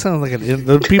 Like that sounds like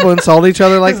the people insult each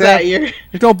other like Is that that. your-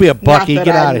 Like, don't be a Bucky. that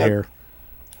Get I out of know.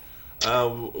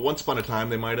 here. Once upon a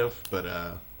time they might have, but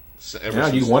ever Now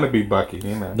since, you want to be Bucky,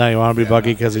 you know. Now you want to be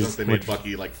Bucky because since he's. they made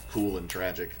Bucky like cool and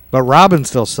tragic. But Robin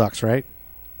still sucks, right?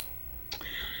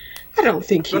 I don't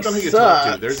think he But don't think you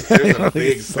talk to. sucks. There's a He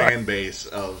big sucks. fan base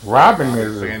of Robin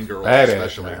is a fangirls, badass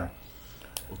especially. now.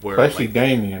 Where, Especially like,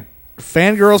 Damien.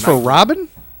 Fangirls for Robin?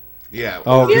 yeah.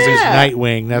 Oh, because he's Yeah.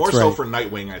 Nightwing. That's more right. so for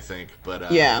Nightwing, I think.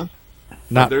 But Yeah.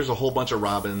 not there's a whole bunch of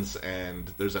Robins,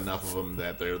 and there's enough of them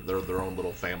that they're their own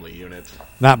little family unit.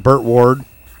 not Burt Ward.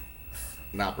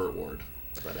 Not Burt Ward,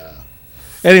 but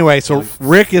Anyway, so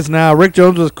Rick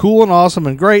Jones was cool and awesome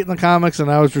and great in the comics, and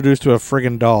now he's reduced to a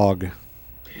friggin' dog.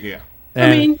 yeah.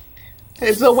 And I mean,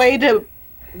 it's a way to.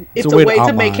 It's a a way way to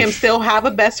to make him homage. still have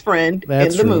a best friend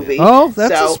That's in the true. movie. Oh,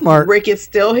 that's so a smart- Rick is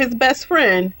still his best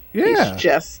friend. Yeah. He's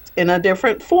just in a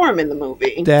different form in the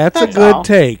movie. that's a good all.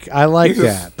 take. I like He's a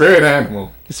that. spirit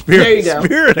animal. Spirit, There you go.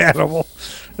 spirit animal.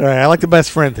 All right, I like the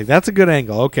best friend thing. That's a good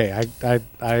angle. Okay,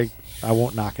 I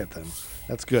won't knock it then.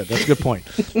 That's good. That's a good point.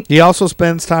 He also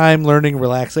spends time learning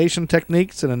relaxation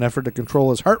techniques in an effort to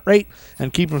control his heart rate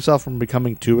and keep himself from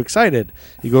becoming too excited.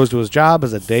 He goes to his job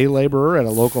as a day laborer at a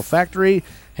local factory,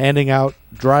 handing out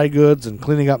dry goods and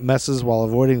cleaning up messes while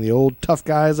avoiding the old tough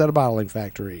guys at a bottling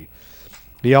factory.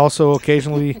 He also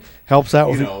occasionally helps out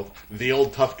You with know, the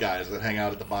old tough guys that hang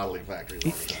out at the bottling factory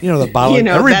all the time. the bottling. You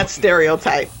know, every, that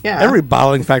stereotype. Yeah. every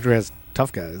bottling factory has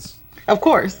tough guys. Of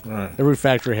course. Every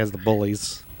factory has the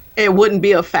bullies. It wouldn't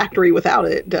be a factory without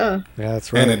it. Duh. Yeah,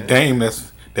 that's right. And a dame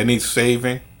that needs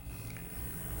saving.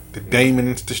 The dame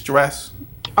in distress.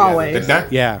 Always.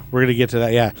 Yeah, we're gonna get to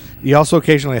that. Yeah, he also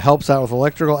occasionally helps out with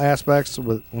electrical aspects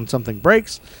when something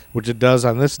breaks, which it does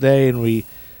on this day. And we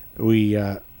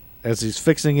as he's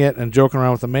fixing it and joking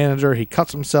around with the manager, he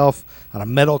cuts himself on a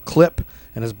metal clip,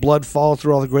 and his blood falls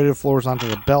through all the graded floors onto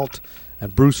the belt.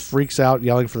 And Bruce freaks out,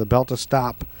 yelling for the belt to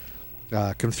stop.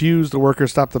 Confused, the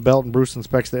workers stop the belt, and Bruce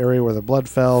inspects the area where the blood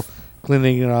fell,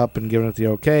 cleaning it up and giving it the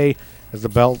okay. As the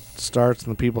belt starts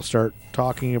and the people start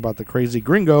talking about the crazy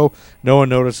gringo, no one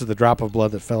notices the drop of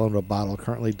blood that fell into a bottle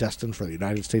currently destined for the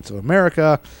United States of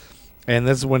America. And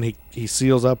this is when he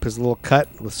seals up his little cut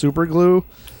with super glue.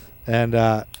 And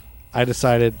I just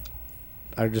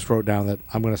wrote down that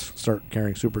I'm going to start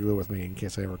carrying super glue with me in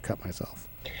case I ever cut myself.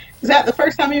 Is that the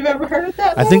first time you've ever heard of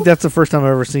that? I think though? that's the first time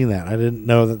I've ever seen that. I didn't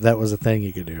know that was a thing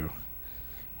you could do.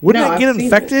 Wouldn't No, it get I've seen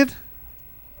infected?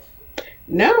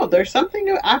 No, there's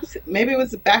something. Maybe it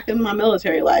was back in my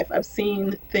military life. I've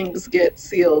seen things get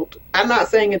sealed. I'm not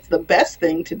saying it's the best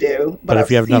thing to do, But I've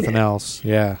if you have seen nothing it. else,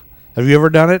 yeah. Have you ever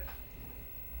done it?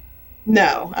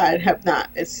 No, I have not.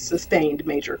 It's sustained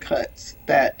major cuts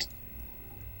that.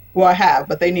 Well, I have,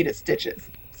 but they needed stitches.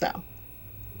 So.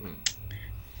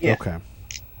 Yeah, Okay.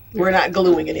 we're not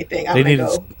gluing anything. I'm They gonna need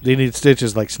go. they need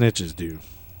stitches like snitches do.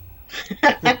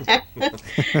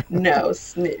 No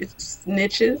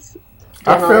snitches.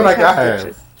 I Don't feel always like I have.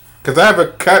 stitches. Because I have a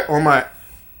cut on my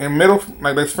middle,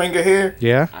 like this finger here.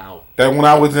 Yeah. Ow. That when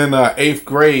I was in 8th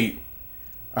grade,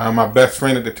 my best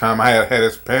friend at the time, I had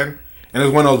his pen. And it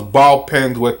was one of those ball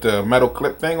pens with the metal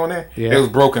clip thing on it. Yeah. It was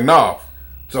broken off.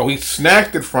 So he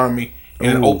snatched it from me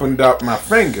and it opened up my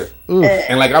finger. Ooh.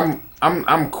 And like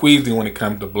I'm queasy when it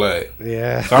comes to blood.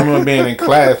 Yeah. So I remember being in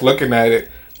class looking at it.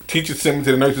 Teacher sent me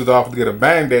to the nurse's office to get a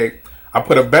Band-Aid. I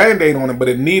put a Band-Aid on it, but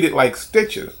it needed like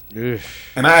stitches. Ugh,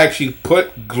 And I actually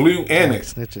put glue in like it.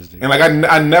 snitches do. And like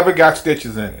I never got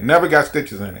stitches in it. Never got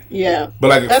stitches in it. Yeah, But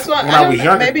like that's what when I I don't was know.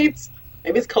 younger. Maybe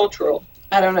it's cultural.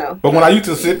 I don't know. But when I used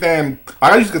to sit there and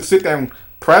I used to sit there and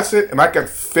press it, and I could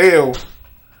feel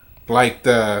like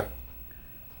it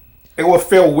would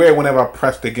feel weird whenever I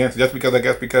pressed against it, just because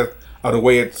of the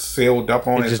way it's sealed up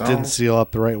on It its just own. didn't seal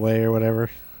up the right way or whatever.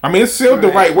 I mean, it's sealed the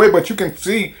right way, but you can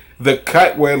see the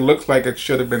cut where it looks like it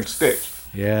should have been stitched.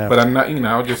 Yeah. But I'm not,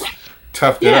 I just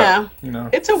toughed it Yeah.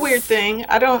 up. It's a weird thing.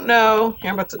 I don't know.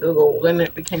 I'm about to Google when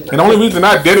it became. And the only reason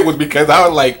I did it was because I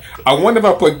was like, I wonder if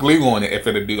I put glue on it, if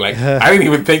it'd do. Like, I didn't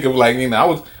even think of like, I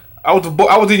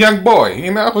was a young boy.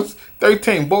 I was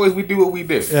 13. Boys, we do what we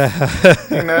do.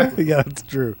 Yeah, that's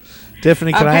true.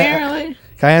 Tiffany, can Apparently.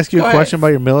 I ask you Go a ahead. question about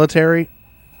your military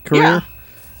career? Yeah.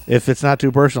 If it's not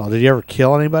too personal, did you ever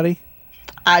kill anybody?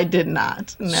 I did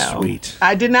not. No. Sweet.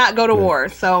 I did not go to war.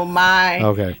 So my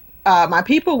Okay. my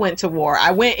people went to war.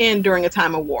 I went in during a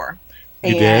time of war.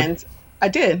 You And did? I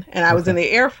did. And I was in the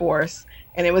Air Force.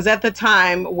 And it was at the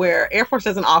time where Air Force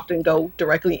doesn't often go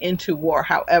directly into war.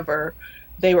 However,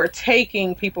 they were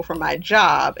taking people from my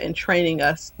job and training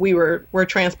us. We're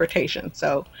transportation.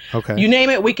 So Okay. you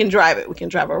name it, we can drive it. We can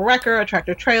drive a wrecker, a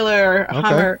tractor trailer, a Okay.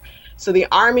 Hummer. So the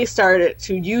Army started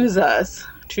to use us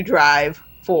to drive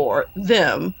for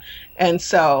them. And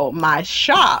so my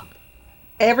shop,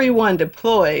 everyone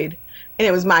deployed, and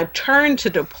it was my turn to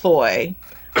deploy,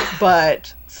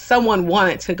 but someone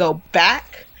wanted to go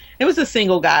back. It was a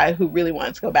single guy who really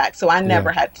wanted to go back. So I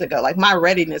never had to go. Like, my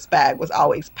readiness bag was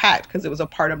always packed because it was a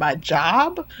part of my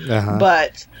job. Uh-huh.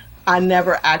 But I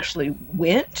never actually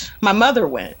went. My mother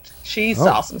went. She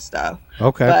saw some stuff.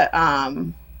 Okay. But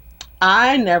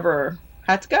I never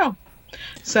had to go.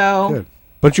 So Good.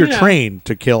 But you're you know. trained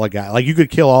to kill a guy. Like, you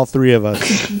could kill all three of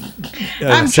us. in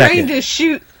a I'm second. trained to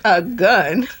shoot a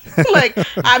gun. Like,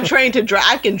 I'm trained to drive.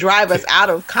 I can drive us out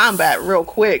of combat real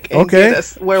quick and Okay. get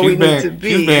us where we need to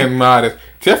be. She's being modest.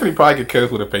 Tiffany probably could kill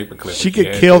us with a paperclip. She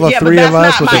could kill the Yeah, but three that's of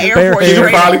us not with my a Air bare Force hand. hand.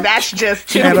 Probably- training. That's just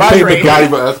She typical could probably training.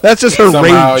 MacGyver us. That's just her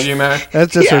somehow, rage.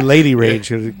 That's just Yeah. her lady rage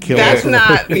to kill That's us.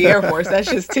 not the Air Force. That's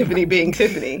just Tiffany being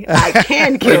Tiffany. I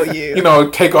can kill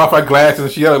you. Take off her glasses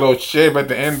and she had a little shib at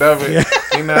the end of it.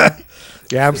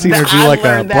 Yeah, I'm seeing her do I like a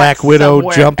learned that Black Widow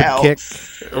somewhere jump and kick.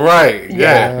 else. Right.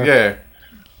 Yeah.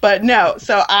 But no,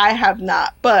 so I have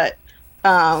not. But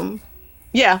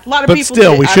yeah, a lot of But people.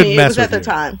 still, did. we I shouldn't mean, mess it was at with the you.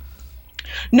 time.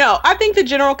 No, I think the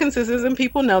general consensus and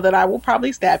people know that I will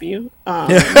probably stab you.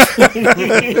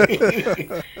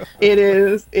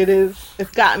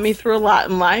 It's gotten me through a lot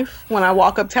in life. When I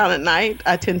walk uptown at night,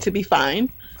 I tend to be fine.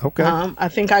 Okay. I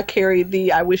think I carry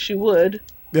the "I wish you would"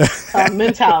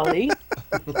 mentality.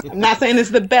 I'm not saying it's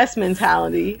the best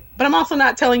mentality, but I'm also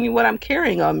not telling you what I'm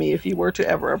carrying on me if you were to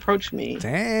ever approach me.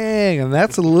 Dang, and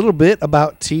that's a little bit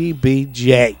about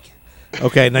TBJ.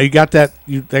 Okay, now you got that.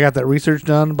 They got that research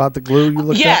done about the glue you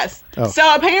looked Yes. at. Oh.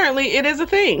 So apparently it is a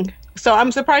thing. So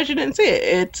I'm surprised you didn't see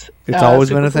it. It's always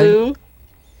been a thing? superglue-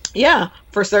 Yeah.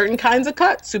 For certain kinds of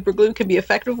cuts, super glue can be an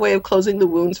effective way of closing the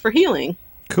wounds for healing.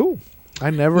 Cool. I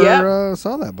never Yeah.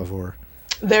 saw that before.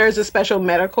 There's a special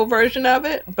medical version of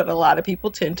it, but a lot of people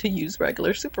tend to use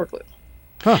regular super glue.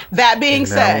 Huh. That being And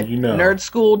now said, you know. Nerd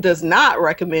School does not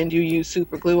recommend you use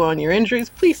super glue on your injuries.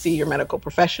 Please see your medical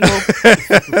professional.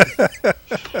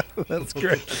 That's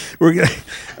great. We're gonna.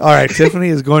 All right, Tiffany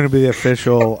is going to be the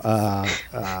official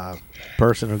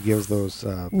person who gives those.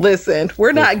 Listen,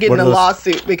 we're not What getting are a those-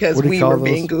 lawsuit because What do you we call were those?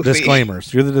 being goofy.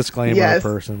 Disclaimers. You're the disclaimer Yes.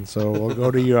 person, so we'll go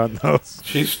to you on those.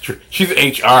 She's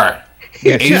HR.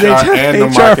 Yeah, she's HR and the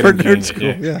HR for marketing Nerd genius.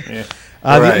 School. Yeah.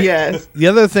 All the- right. Yes. The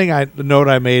other thing note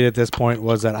I made at this point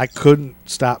was that I couldn't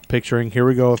stop picturing. Here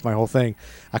we go with my whole thing.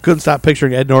 I couldn't stop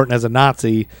picturing Ed Norton as a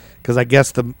Nazi because I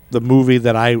guess the movie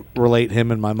that I relate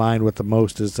him in my mind with the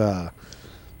most is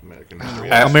American History.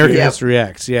 American Yep. History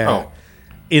X. Yeah, Oh.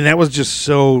 and that was just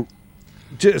so,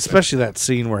 especially that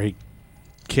scene where he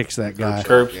kicks that guy.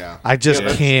 Curbs. Yeah. I just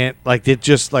Yeah. can't. Like, it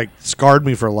just scarred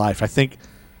me for life. I think.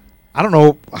 I don't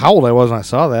know how old I was when I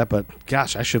saw that, but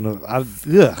gosh, I shouldn't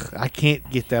have. I can't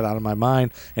get that out of my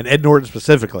mind. And Ed Norton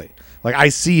specifically. Like, I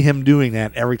see him doing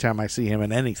that every time I see him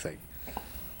in anything.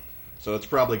 So it's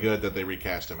probably good that they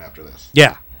recast him after this.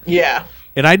 Yeah. Yeah.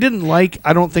 And I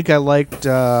don't think I liked,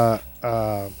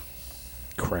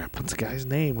 crap, what's the guy's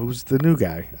name? Who's the new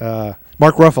guy?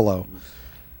 Mark Ruffalo.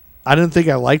 I didn't think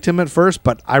I liked him at first,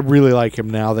 but I really like him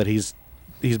now that he's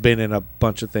been in a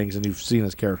bunch of things and you've seen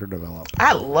his character develop.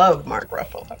 I love Mark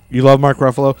Ruffalo. You love Mark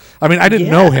Ruffalo? I mean, I didn't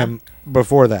know Yeah. him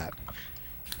before that.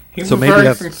 He's So a maybe very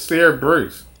that's- sincere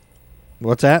Bruce.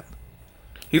 What's that?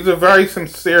 He's a very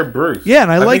sincere Bruce. Yeah,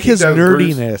 and I like think he his does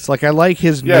nerdiness. Bruce- Like, I like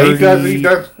his Yeah, he nerdy. he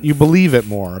does. You believe it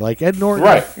more. Like Ed Norton.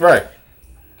 Right.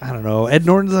 I don't know. Ed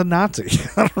Norton's a Nazi.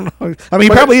 I don't know. I mean, he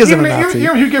But probably isn't a even- Nazi.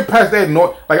 Even you get past that,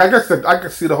 I guess I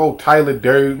could see the whole Tyler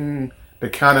Durden, the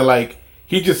kind of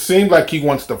he just seemed like he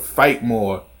wants to fight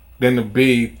more than to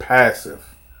be passive.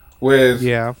 Whereas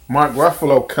Yeah. Mark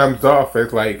Ruffalo comes off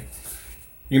as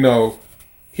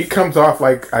he comes off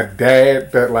like a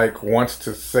dad that like wants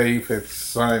to save his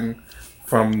son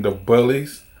from the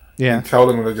bullies. Yeah. And tell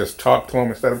them to just talk to him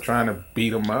instead of trying to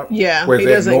beat him up. Yeah, Whereas he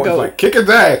that doesn't Norton's go- like, kick his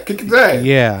ass.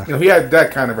 Yeah. You know, he had that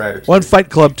kind of attitude. Well, in Fight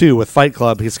Club too. With Fight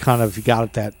Club, he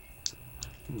got that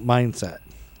mindset,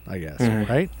 I guess.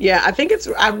 Right? Yeah, I think it's.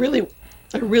 I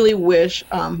really wish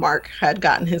Mark had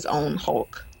gotten his own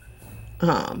Hulk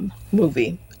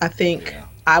movie. I think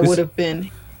I would have been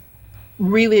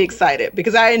really excited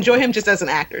because I enjoy him just as an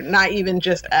actor, not even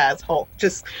just as Hulk,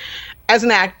 just as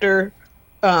an actor.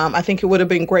 I think it would have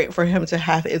been great for him to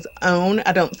have his own.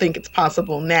 I don't think it's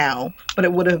possible now, but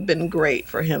it would have been great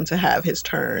for him to have his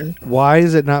turn. Why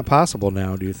is it not possible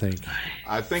now, do you think?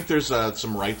 I think there's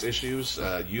some rights issues.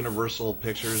 Universal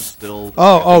Pictures still.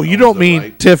 Oh, you owns don't the mean,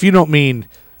 right. Tiff, you don't mean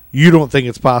you don't think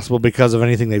it's possible because of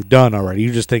anything they've done already.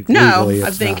 You just think No, legally I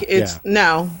it's think not. it's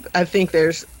no. I think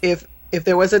there's if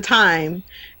there was a time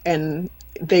and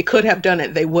they could have done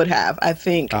it, they would have. I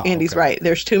think Oh, Andy's okay. right.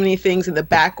 There's too many things in the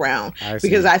background I see.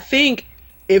 because I think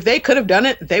if they could have done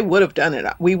it, they would have done it.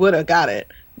 We would have got it.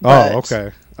 Oh, But,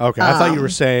 okay. Okay. I thought you were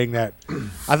saying that.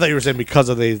 I thought you were saying because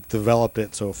of they developed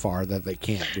it so far that they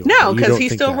can't do it. No, You because don't he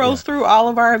think still that, rolls yeah. through all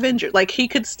of our Avengers. Like he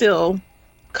could still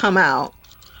come out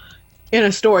in a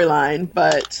storyline,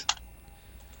 but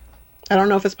I don't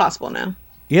know if it's possible now.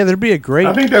 Yeah, there'd be a great.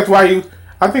 I think that's why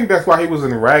he was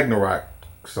in Ragnarok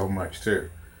so much too,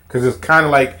 because it's kind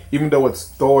of like, even though it's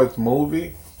Thor's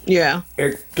movie, Yeah.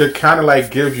 it kind of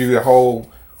like gives you the whole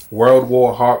World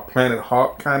War Hawk, Planet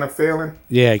Hawk kind of feeling.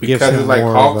 Yeah, it gives because him it's like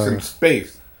more Hawks of a- in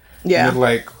space. Yeah. And it's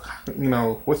like, you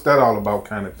know, what's that all about,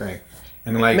 kind of thing.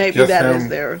 And like Maybe just that him, is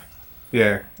their.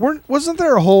 Yeah, Wasn't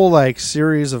there a whole like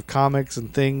series of comics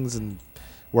and things and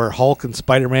where Hulk and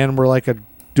Spider-Man were like a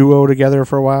duo together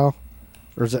for a while?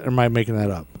 Or am I making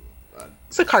that up?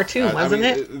 It's a cartoon, wasn't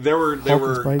it? There were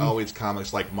Hulk and Spidey? always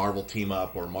comics like Marvel Team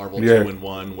Up or Marvel Yeah.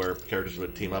 2-in-1 where characters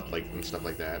would team up like and stuff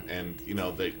like that. And you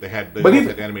know they had But both even-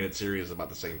 had animated series about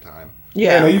the same time.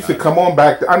 Yeah. and they used to come on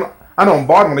back. I know in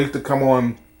Baltimore they used to come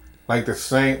on like the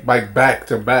same, like back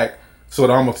to back. So it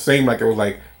almost seemed like it was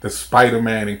like the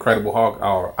Spider-Man, Incredible Hulk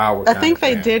hour. I think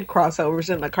they thing. did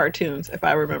crossovers in the cartoons, if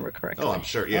I remember correctly. Oh, I'm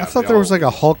sure. Yeah, I thought they there was all- like a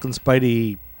Hulk and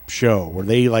Spidey show where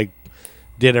they like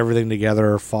did everything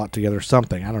together or fought together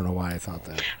something. I don't know why I thought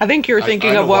that. I think you're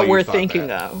thinking know of why what you we're thought thinking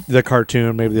that. of. The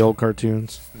cartoon, maybe the old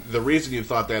cartoons. The reason you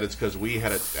thought that is because we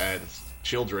had as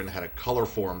children had a color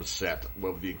formed set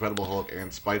with the Incredible Hulk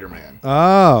and Spider-Man.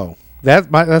 Oh,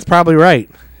 that's probably right.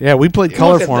 Yeah, we played Yeah,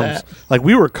 color look at forms. that. Like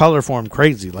we were color form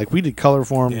crazy. Like we did color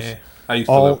forms. Yeah, I used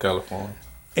to all- love California.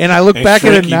 And I look And back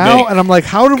at it Shrinky now, Dink. and I'm like,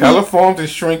 how did we? California and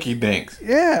Shrinky Dinks.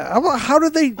 Yeah, I'm like, how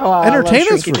did they Oh, I love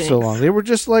entertain us Shrinky for so Dinks. long? They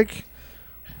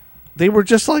were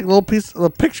just like little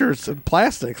pictures in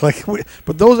plastic. Like,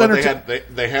 but those But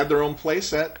they had their own play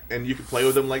set, and you could play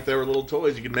with them like they were little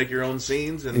toys. You could make your own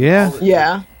scenes. And Yeah. all that.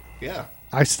 Yeah. Yeah.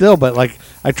 but like,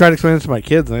 I try to explain it to my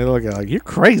kids, and they look at it like, you're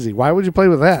crazy. Why would you play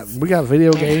with that? We got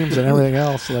video games and everything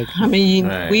else. Like, I mean,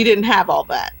 Right. we didn't have all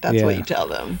that. That's what Yeah. you tell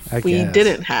them. I We guess.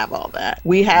 didn't have all that.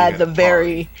 We had had the Atari.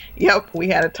 very, we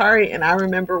had Atari. And I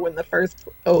remember when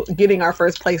getting our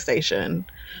first PlayStation.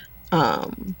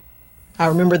 I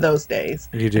remember those days.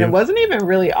 You do? And it wasn't even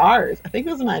really ours. I think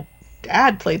it was my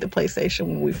dad played the PlayStation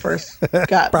when we first got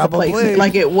the Probably. PlayStation.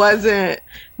 Like it wasn't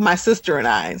my sister and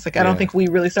I. It's like, I don't Yeah. think we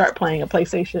really started playing a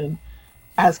PlayStation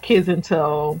as kids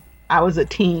until I was a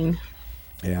teen.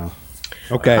 yeah.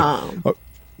 Okay. Um,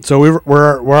 So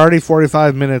we're already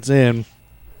 45 minutes in,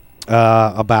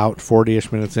 about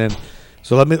 40ish minutes in.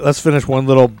 So let's finish one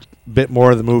little bit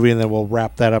more of the movie, and then we'll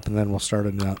wrap that up, and then we'll start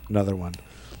another one.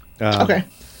 okay.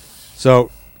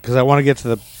 So, because I want to get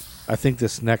to I think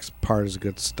this next part is a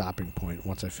good stopping point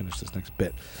once I finish this next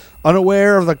bit.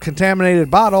 Unaware of the contaminated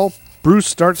bottle, Bruce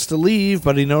starts to leave,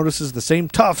 but he notices the same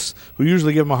toughs who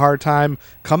usually give him a hard time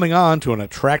coming on to an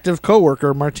attractive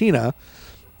coworker, Martina,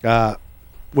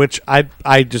 which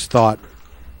I just thought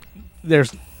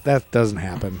that doesn't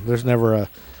happen. There's never a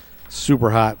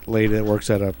super hot lady that works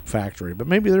at a factory, but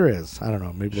maybe there is. I don't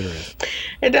know. Maybe there is.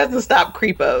 It doesn't stop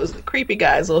creepos. The creepy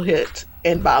guys will hit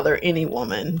and bother any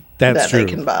woman That's that true.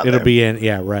 they can bother. It'll be in,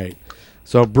 yeah, right.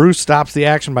 So Bruce stops the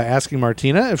action by asking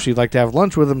Martina if she'd like to have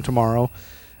lunch with him tomorrow.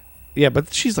 Yeah,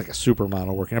 but she's like a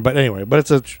supermodel working. But anyway,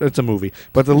 but it's a movie.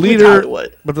 But the leader,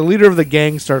 Hollywood. but the leader of the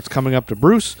gang starts coming up to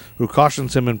Bruce, who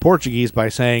cautions him in Portuguese by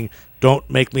saying, "Don't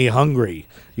make me hungry.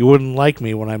 You wouldn't like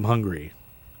me when I'm hungry,"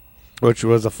 which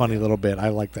was a funny little bit. I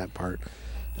like that part.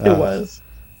 It was.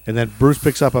 And then Bruce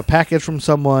picks up a package from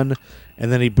someone, and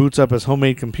then he boots up his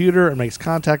homemade computer and makes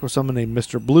contact with someone named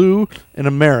Mr. Blue in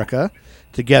America.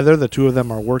 Together, the two of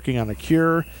them are working on a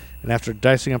cure, and after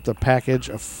dicing up the package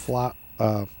of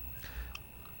the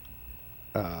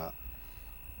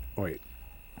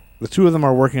two of them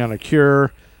are working on a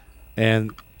cure,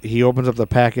 and he opens up the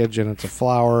package, and it's a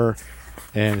flower,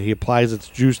 and he applies its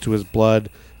juice to his blood.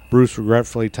 Bruce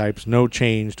regretfully types no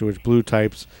change, to which Blue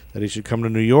types that he should come to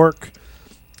New York,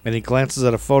 and he glances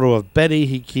at a photo of Betty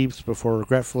he keeps before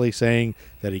regretfully saying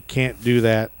that he can't do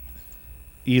that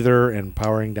either and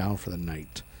powering down for the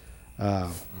night.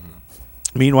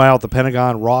 Meanwhile, at the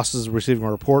Pentagon, Ross is receiving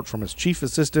a report from his chief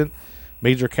assistant,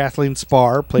 Major Kathleen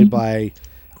Spar, played by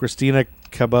Christina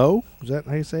Cabot. Is that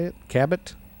how you say it?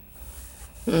 Cabot?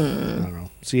 I don't know.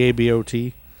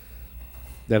 C-A-B-O-T.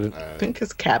 I think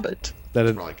it's Cabot.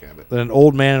 Probably Cabot. That an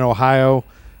old man in Ohio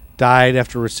died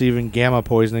after receiving gamma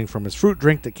poisoning from his fruit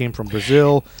drink that came from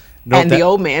Brazil. And the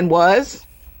old man was...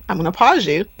 I'm going to pause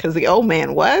you, because the old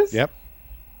man was... Yep.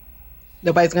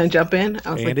 Nobody's going to jump in?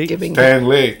 I was Andy? like giving... Stan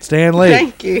Lee. Stan Lee.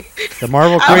 Thank you. The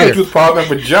Marvel I think creator. you was pausing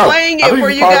for Joe. Playing it I think for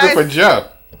you you pausing guys. for Joe.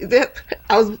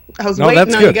 I was No, waiting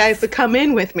that's on good. you guys to come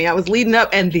in with me. I was leading up,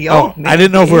 and the Oh, old man... I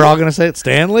didn't know if we were all going to say it.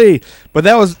 Stan Lee. But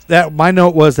my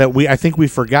note was that I think we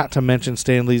forgot to mention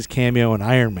Stan Lee's cameo in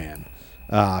Iron Man.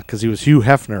 Because he was Hugh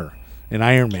Hefner in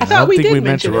Iron Man. I thought don't we think did we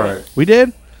mention mentioned it. Right. We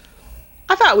did?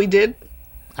 I thought we did.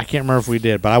 I can't remember if we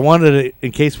did, but I wanted it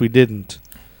in case we didn't.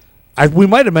 We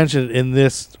might have mentioned it in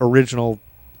this original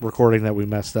recording that we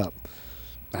messed up.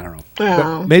 I don't know.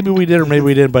 Oh. But maybe we did or maybe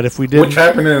we didn't, but if we didn't... Which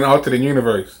happened in an alternate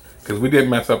universe? Because we did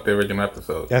mess up the original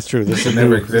episode. That's true. This is,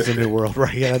 Never this is a existed. new world.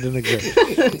 Right, yeah, that didn't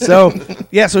exist. So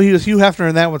he was Hugh Hefner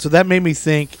in that one. So that made me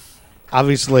think,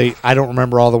 obviously, I don't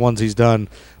remember all the ones he's done,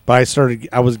 but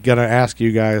I was going to ask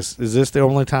you guys, is this the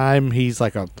only time he's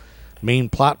like a main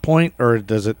plot point, or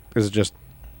is it just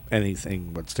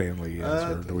anything but Stan Lee is,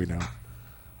 or do we know?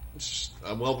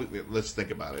 Let's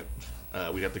think about it.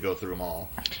 We'd have to go through them all.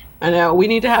 I know. We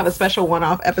need to have a special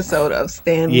one-off episode of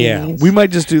Stan Yeah, Lee's. we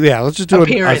might just do. Yeah, let's just do a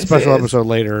appearances. special episode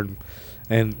later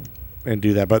and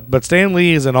do that. But Stan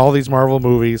Lee is in all these Marvel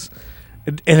movies,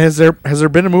 and has there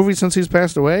been a movie since he's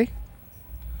passed away?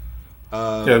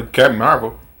 Yeah, Captain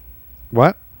Marvel.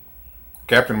 What?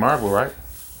 Captain Marvel, right?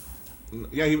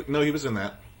 Yeah, he was in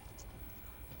that.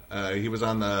 He was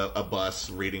on a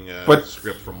bus reading a But-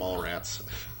 script from Mallrats.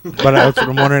 But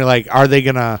I'm wondering, like, are they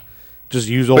gonna just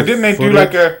use old? But didn't they do footage?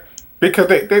 like a... Because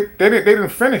they didn't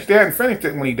finish. They hadn't finished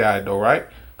it when he died, though, right?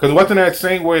 Because wasn't that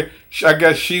scene where I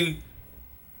guess she...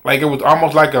 Like, it was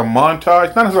almost like a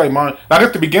montage. Not necessarily I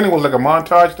guess the beginning was like a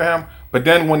montage to him. But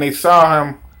then when they saw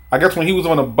him... I guess when he was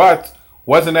on a bus,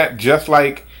 wasn't that just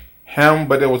like him,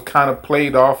 but it was kind of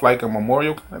played off like a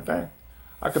memorial kind of thing?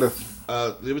 I could have...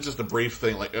 It was just a brief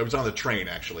thing. Like, it was on the train,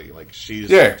 actually. Like, she's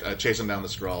chasing down the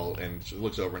Skrull, and she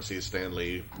looks over and sees Stan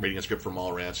Lee reading a script from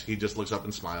Mallrats. He just looks up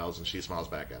and smiles, and she smiles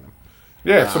back at him.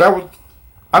 Yeah, so that was...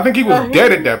 I think he was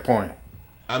dead at that point.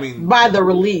 I mean... By the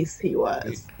release, he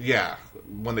was. Yeah.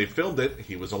 When they filmed it,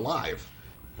 he was alive.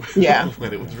 Yeah.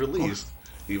 When it was released,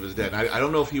 he was dead. I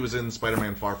don't know if he was in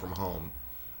Spider-Man Far From Home.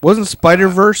 Wasn't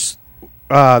Spider-Verse?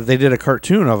 They did a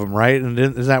cartoon of him, right? And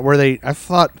is that where they?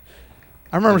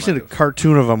 I remember seeing a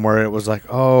cartoon of him where it was like,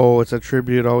 oh, it's a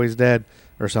tribute, oh, he's dead,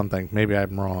 or something. Maybe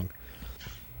I'm wrong.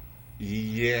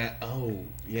 Yeah. Oh,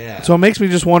 yeah. So it makes me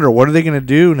just wonder, what are they going to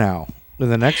do now in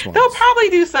the next one? They'll probably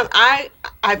do some. I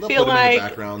They'll feel put him in the like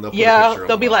background. They'll put a picture of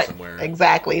they'll him be up like somewhere.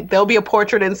 exactly. There'll be a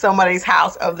portrait in somebody's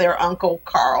house of their uncle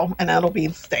Carl, and that'll be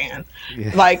Stan.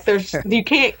 Yeah. Like you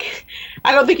can't.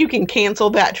 I don't think you can cancel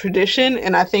that tradition,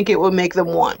 and I think it would make them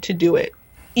want to do it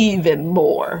even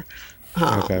more.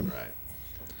 Okay. Right.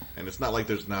 And it's not like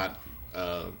there's not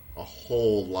a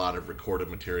whole lot of recorded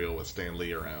material with Stan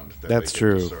Lee around. That That's they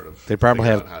could true. Sort of They probably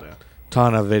figure have out how to.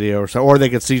 Ton of video, or they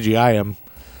could CGI him.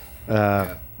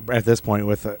 At this point,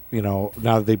 with now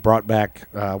that they brought back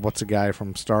what's the guy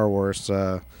from Star Wars,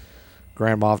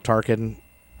 Grand Moff Tarkin?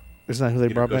 Isn't that who they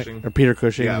Peter brought Cushing. back? Or Peter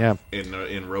Cushing? Yeah.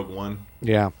 In Rogue One.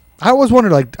 Yeah. I always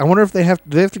wondered, I wonder if do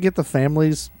they have to get the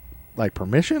families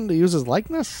permission to use his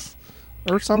likeness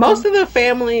or something? Most of the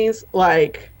families,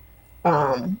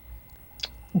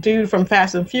 dude from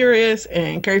Fast and Furious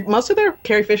and Carrie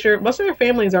Fisher, most of their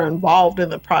families are involved in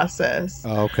the process.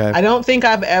 Oh, okay. I don't think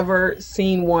I've ever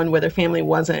seen one where their family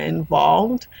wasn't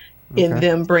involved in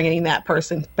them bringing that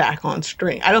person back on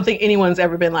screen. I don't think anyone's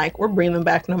ever been like, we're bringing them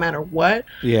back no matter what.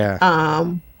 Yeah.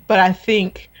 But I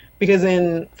think because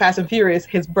in Fast and Furious,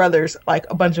 his brothers,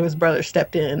 a bunch of his brothers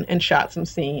stepped in and shot some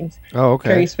scenes. Oh, okay.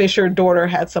 Carrie Fisher's daughter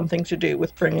had something to do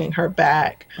with bringing her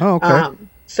back. Oh, okay.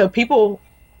 So people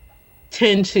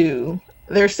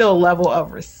there's still a level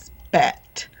of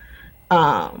respect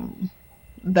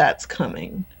that's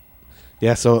coming.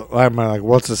 Yeah, so I'm like,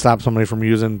 what's to stop somebody from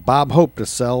using Bob Hope to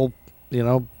sell,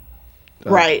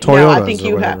 Right. Toyotas No, I think or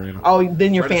you whatever, have. Oh,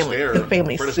 then your Fred family, Astaire, the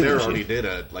family Fred sues Astaire you. already did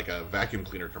a vacuum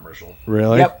cleaner commercial.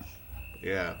 Really? Yep.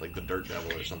 Yeah, like the Dirt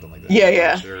Devil or something like that.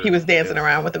 Yeah. Sure. He was dancing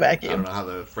around with the I don't vacuum. know how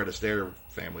the Fred Astaire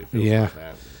family feels Yeah.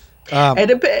 about that.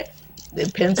 It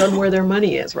depends on where their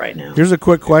money is right now. Here's a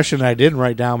quick question I didn't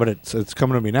write down, but it's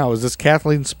coming to me now. Is this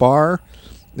Kathleen Spar?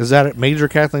 Is that a Major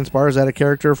Kathleen Spar? Is that a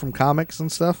character from comics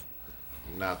and stuff?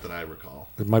 Not that I recall.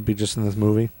 It might be just in this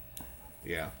movie.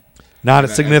 Yeah. Not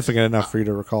And significant enough for you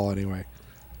to recall, anyway.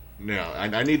 No,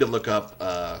 I need to look up.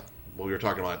 Well, we were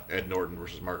talking about Ed Norton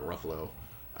versus Mark Ruffalo.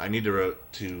 I need to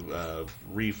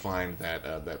re-find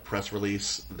that press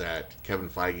release that Kevin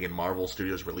Feige and Marvel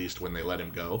Studios released when they let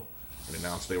him go and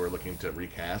announced they were looking to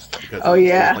recast. Because Oh, it was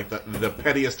yeah. like the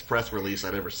pettiest press release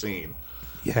I'd ever seen.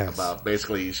 Yes. About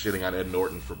basically shitting on Ed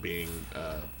Norton for being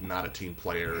not a team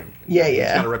player. And Yeah. He's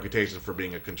got a reputation for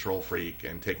being a control freak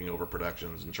and taking over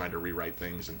productions and trying to rewrite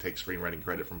things and take screenwriting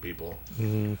credit from people.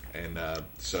 Mm-hmm. And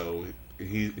so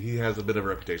he has a bit of a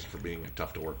reputation for being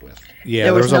tough to work with. Yeah,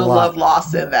 There was there's no a lot. love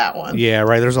lost in that one. Yeah,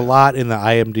 right. There's a lot in the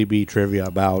IMDb trivia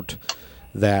about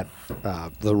that,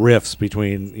 the riffs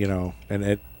between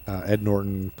and Ed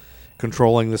Norton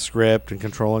controlling the script and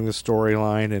controlling the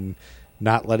storyline and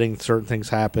not letting certain things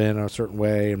happen a certain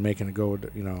way and making it go.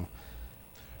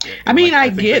 I mean, I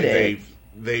think get it.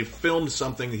 They filmed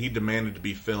something he demanded to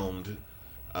be filmed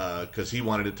because he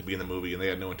wanted it to be in the movie, and they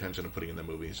had no intention of putting it in the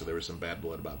movie. So there was some bad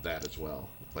blood about that as well.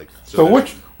 So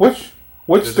which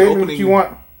there's statement an did you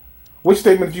want? Which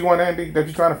statement did you want, Andy? That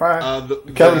you're trying to find?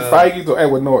 Kevin the- Feige's or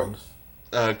Edward Norton's?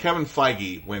 Kevin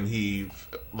Feige, when he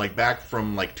back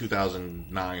from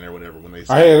 2009 or whatever, when they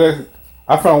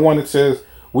I found one that says,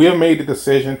 "We have made the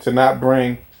decision to not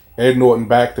bring Ed Norton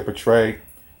back to portray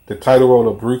the title role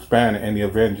of Bruce Banner in the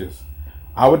Avengers.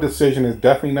 Our decision is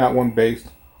definitely not one based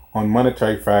on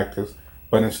monetary factors,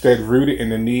 but instead rooted in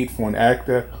the need for an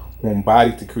actor who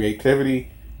embodies the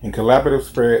creativity and collaborative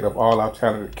spirit of all our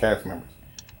talented cast members.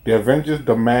 The Avengers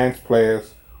demands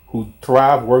players who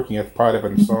thrive working as part of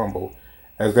an ensemble,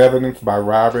 as evidenced by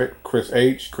Robert, Chris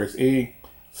H., Chris E.,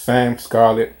 Sam,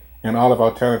 Scarlett, and all of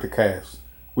our talented cast.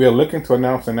 We are looking to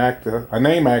announce a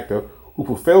name actor who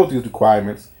fulfills these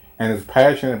requirements and is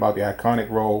passionate about the iconic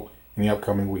role in the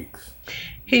upcoming weeks."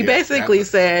 He basically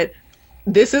said,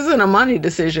 "This isn't a money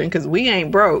decision because we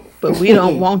ain't broke, but we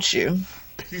don't want you."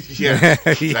 Yeah,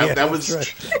 Yeah, that was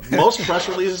most press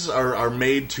releases are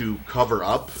made to cover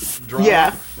up drama.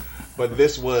 Yeah. But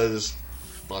this was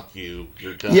fuck you.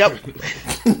 You're done. Yep.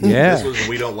 Yeah. This was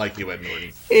we don't like you, Ed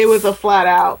Norton. It was a flat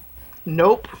out,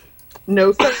 nope,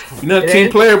 no sir. You're not a It team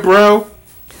ain't- player, bro.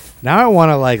 Now I want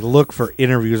to look for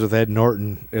interviews with Ed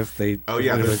Norton if they. Oh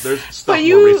yeah, if there's stuff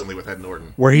you- more recently with Ed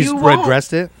Norton. where he's You won't.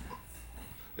 addressed it.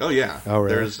 Oh yeah. Oh,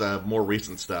 really? There's more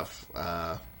recent stuff.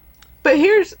 But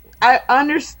I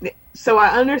understand. So I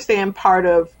understand part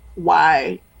of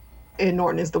why Ed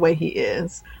Norton is the way he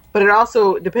is, but it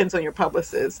also depends on your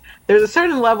publicist. There's a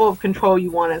certain level of control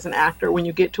you want as an actor when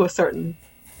you get to a certain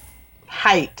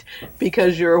height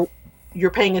because you're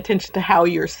paying attention to how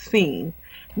you're seen.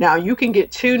 Now you can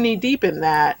get too knee deep in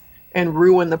that and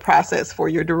ruin the process for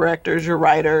your directors, your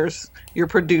writers, your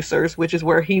producers, which is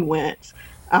where he went.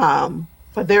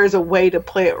 But there's a way to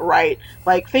play it right.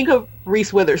 Like, think of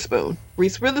Reese Witherspoon.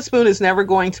 Reese Witherspoon is never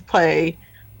going to play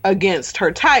against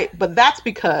her type, but that's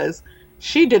because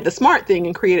she did the smart thing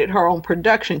and created her own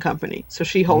production company. So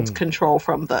she holds control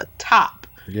from the top.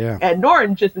 Yeah. And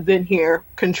Norton just is in here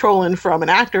controlling from an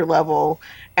actor level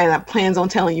and plans on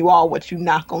telling you all what you're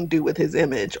not going to do with his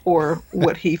image or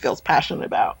what he feels passionate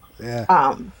about. Yeah.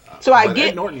 So I but get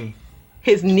Ed Norton.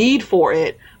 his need for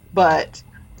it, but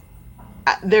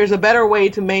there's a better way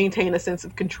to maintain a sense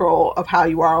of control of how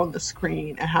you are on the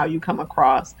screen and how you come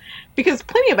across. Because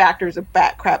plenty of actors are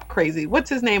bat crap crazy. What's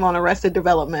his name on Arrested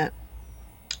Development?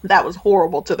 That was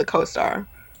horrible to the co-star.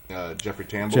 Jeffrey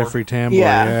Tambor. Jeffrey Tambor.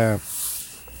 Yeah. Yeah.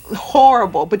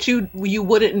 Horrible, but you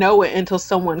wouldn't know it until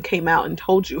someone came out and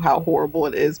told you how horrible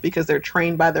it is because they're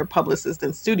trained by their publicists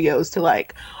and studios to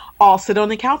all sit on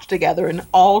the couch together and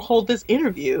all hold this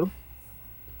interview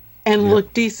and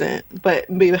look decent, but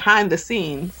behind the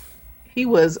scenes he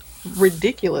was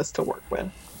ridiculous to work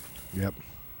with. Yep.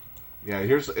 Yeah,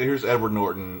 here's Edward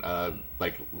Norton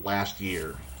last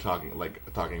year talking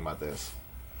about this.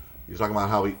 He's talking about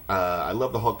how I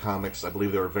love the Hulk comics. I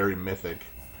believe they were very mythic,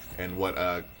 and what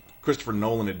Christopher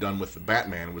Nolan had done with the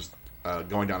Batman was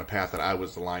going down a path that I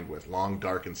was aligned with: long,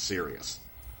 dark, and serious.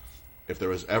 If there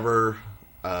was ever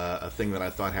a thing that I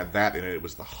thought had that in it, it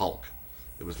was the Hulk.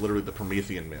 It was literally the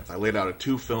Promethean myth. I laid out a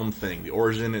 2-film thing, the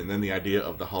origin and then the idea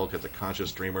of the Hulk as a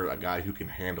conscious dreamer, a guy who can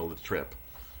handle the trip.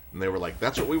 And they were like,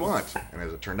 that's what we want. And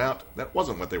as it turned out, that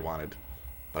wasn't what they wanted.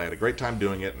 But I had a great time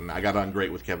doing it, and I got on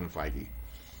great with Kevin Feige.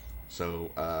 So,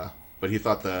 but he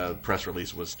thought the press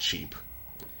release was cheap.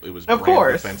 It was Of brand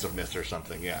course. defensiveness or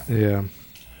something, yeah. Yeah.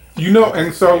 You know,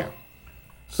 and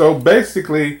so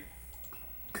basically,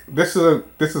 this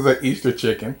is an Easter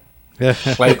chicken.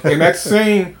 Like in that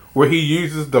scene where he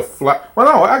uses the flower. Well,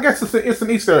 no, I guess it's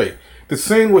an Easter egg. The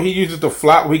scene where he uses the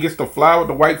flower, where he gets the flower,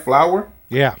 the white flower.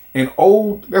 Yeah.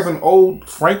 There's an old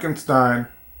Frankenstein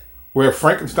where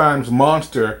Frankenstein's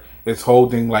monster is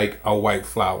holding like a white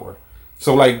flower.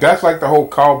 So like that's like the whole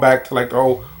callback to like the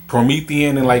whole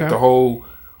Promethean and like the whole,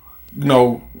 you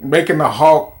know, making the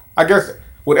Hulk. I guess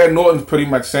what Ed Norton's pretty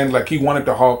much saying, like he wanted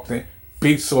the Hulk to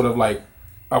be sort of like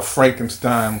a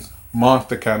Frankenstein's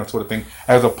monster kind of sort of thing,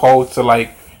 as opposed to like,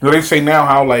 you know, they say now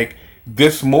how like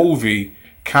this movie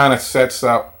kind of sets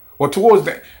up, well, towards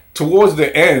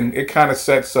the end, it kind of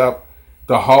sets up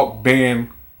the Hulk being,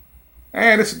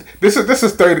 this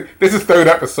is third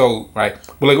episode, right?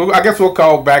 But like, I guess we'll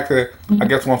call back to, I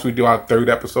guess once we do our third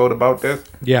episode about this.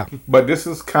 Yeah. But this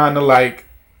is kind of like,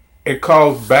 it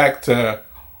calls back to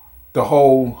the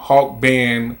whole Hulk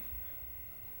being,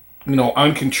 you know,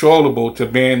 uncontrollable, to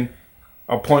being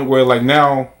a point where like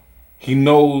now he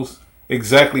knows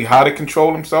exactly how to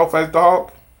control himself as the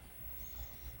Hulk.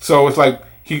 So it's like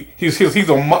he's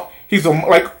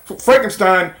like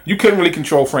Frankenstein. You couldn't really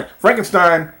control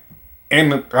Frankenstein,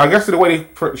 and I guess the way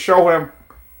they show him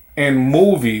in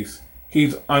movies,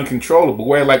 he's uncontrollable.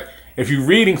 Where like if you're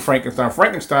reading Frankenstein,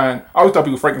 I always tell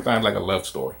people Frankenstein is like a love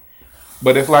story,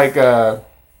 but it's like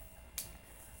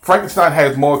Frankenstein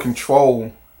has more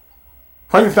control.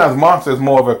 Frankenstein's monster is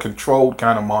more of a controlled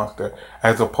kind of monster,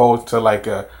 as opposed to like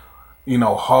a, you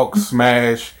know, Hulk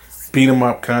smash, beat him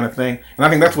up kind of thing. And I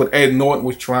think that's what Ed Norton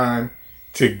was trying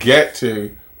to get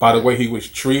to by the way he was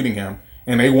treating him.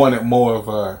 And they wanted more of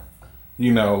a,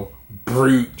 you know,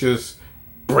 brute, just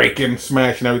breaking,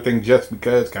 smashing everything just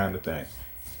because kind of thing.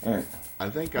 And, I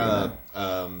think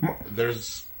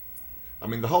there's... I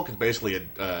mean, the Hulk is basically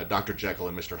a Dr. Jekyll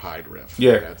and Mr. Hyde riff.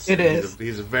 Yeah. It is.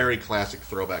 He's a very classic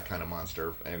throwback kind of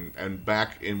monster. And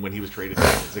back in when he was created in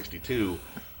 1962,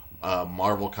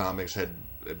 Marvel Comics had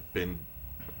been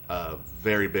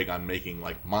very big on making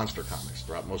like monster comics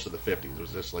throughout most of the 50s. It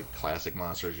was just like classic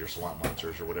monsters, your swamp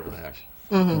monsters, or whatever the heck.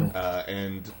 Mm-hmm.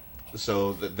 And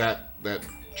so that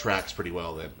tracks pretty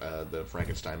well that the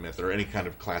Frankenstein myth or any kind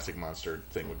of classic monster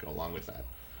thing would go along with that.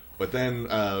 But then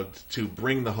to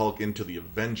bring the Hulk into the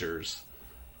Avengers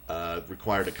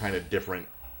required a kind of different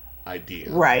idea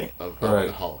of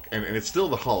the Hulk. And it's still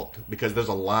the Hulk, because there's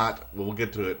a lot, well, we'll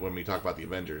get to it when we talk about the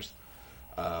Avengers,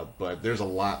 but there's a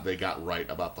lot they got right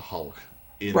about the Hulk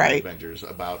in the Avengers,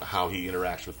 about how he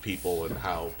interacts with people and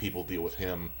how people deal with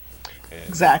him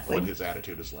and what his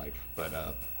attitude is like.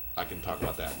 But I can talk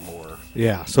about that more.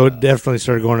 Yeah, so it definitely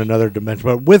started going another dimension.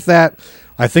 But with that,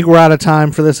 I think we're out of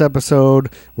time for this episode.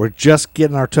 We're just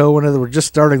getting our toe into it. We're just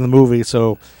starting the movie,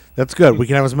 so that's good. We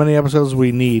can have as many episodes as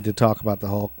we need to talk about the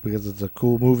Hulk, because it's a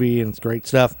cool movie and it's great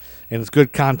stuff, and it's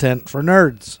good content for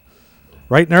nerds.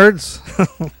 Right, nerds?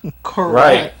 Correct.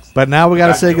 Right. But now we got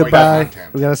to say goodbye.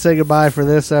 content. We got to say goodbye for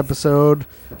this episode.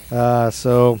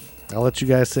 So I'll let you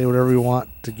guys say whatever you want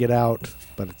to get out.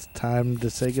 But it's time to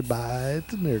say goodbye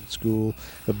to Nerd School.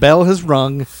 The bell has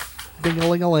rung.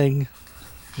 Ding-a-ling-a-ling.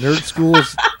 Nerd School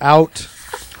is out.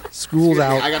 School's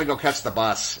out. I got to go catch the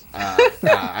bus.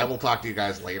 I will talk to you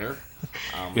guys later.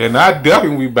 yeah, and I definitely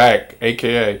will be back,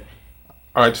 a.k.a.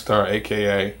 Art Star,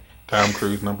 a.k.a. Tom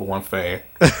Cruise #1 fan.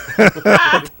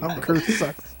 Tom Cruise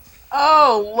sucks.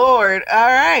 Oh, Lord. All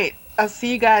right. I'll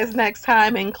see you guys next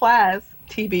time in class.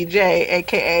 TBJ,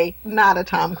 a.k.a. not a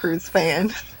Tom Cruise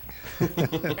fan.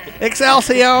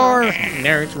 Excelsior!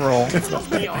 Nerds roll.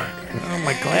 Oh,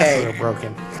 my glasses are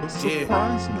broken.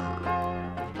 Surprise me.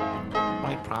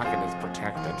 My pocket is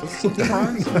protected.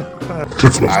 Surprise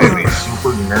me. I am a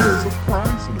super nerd.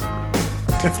 Surprise me.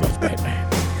 Tiflos Batman.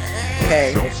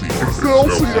 Okay.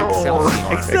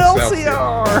 Excelsior!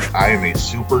 I am a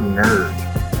super nerd.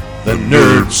 The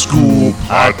Nerd School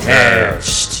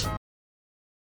Podcast.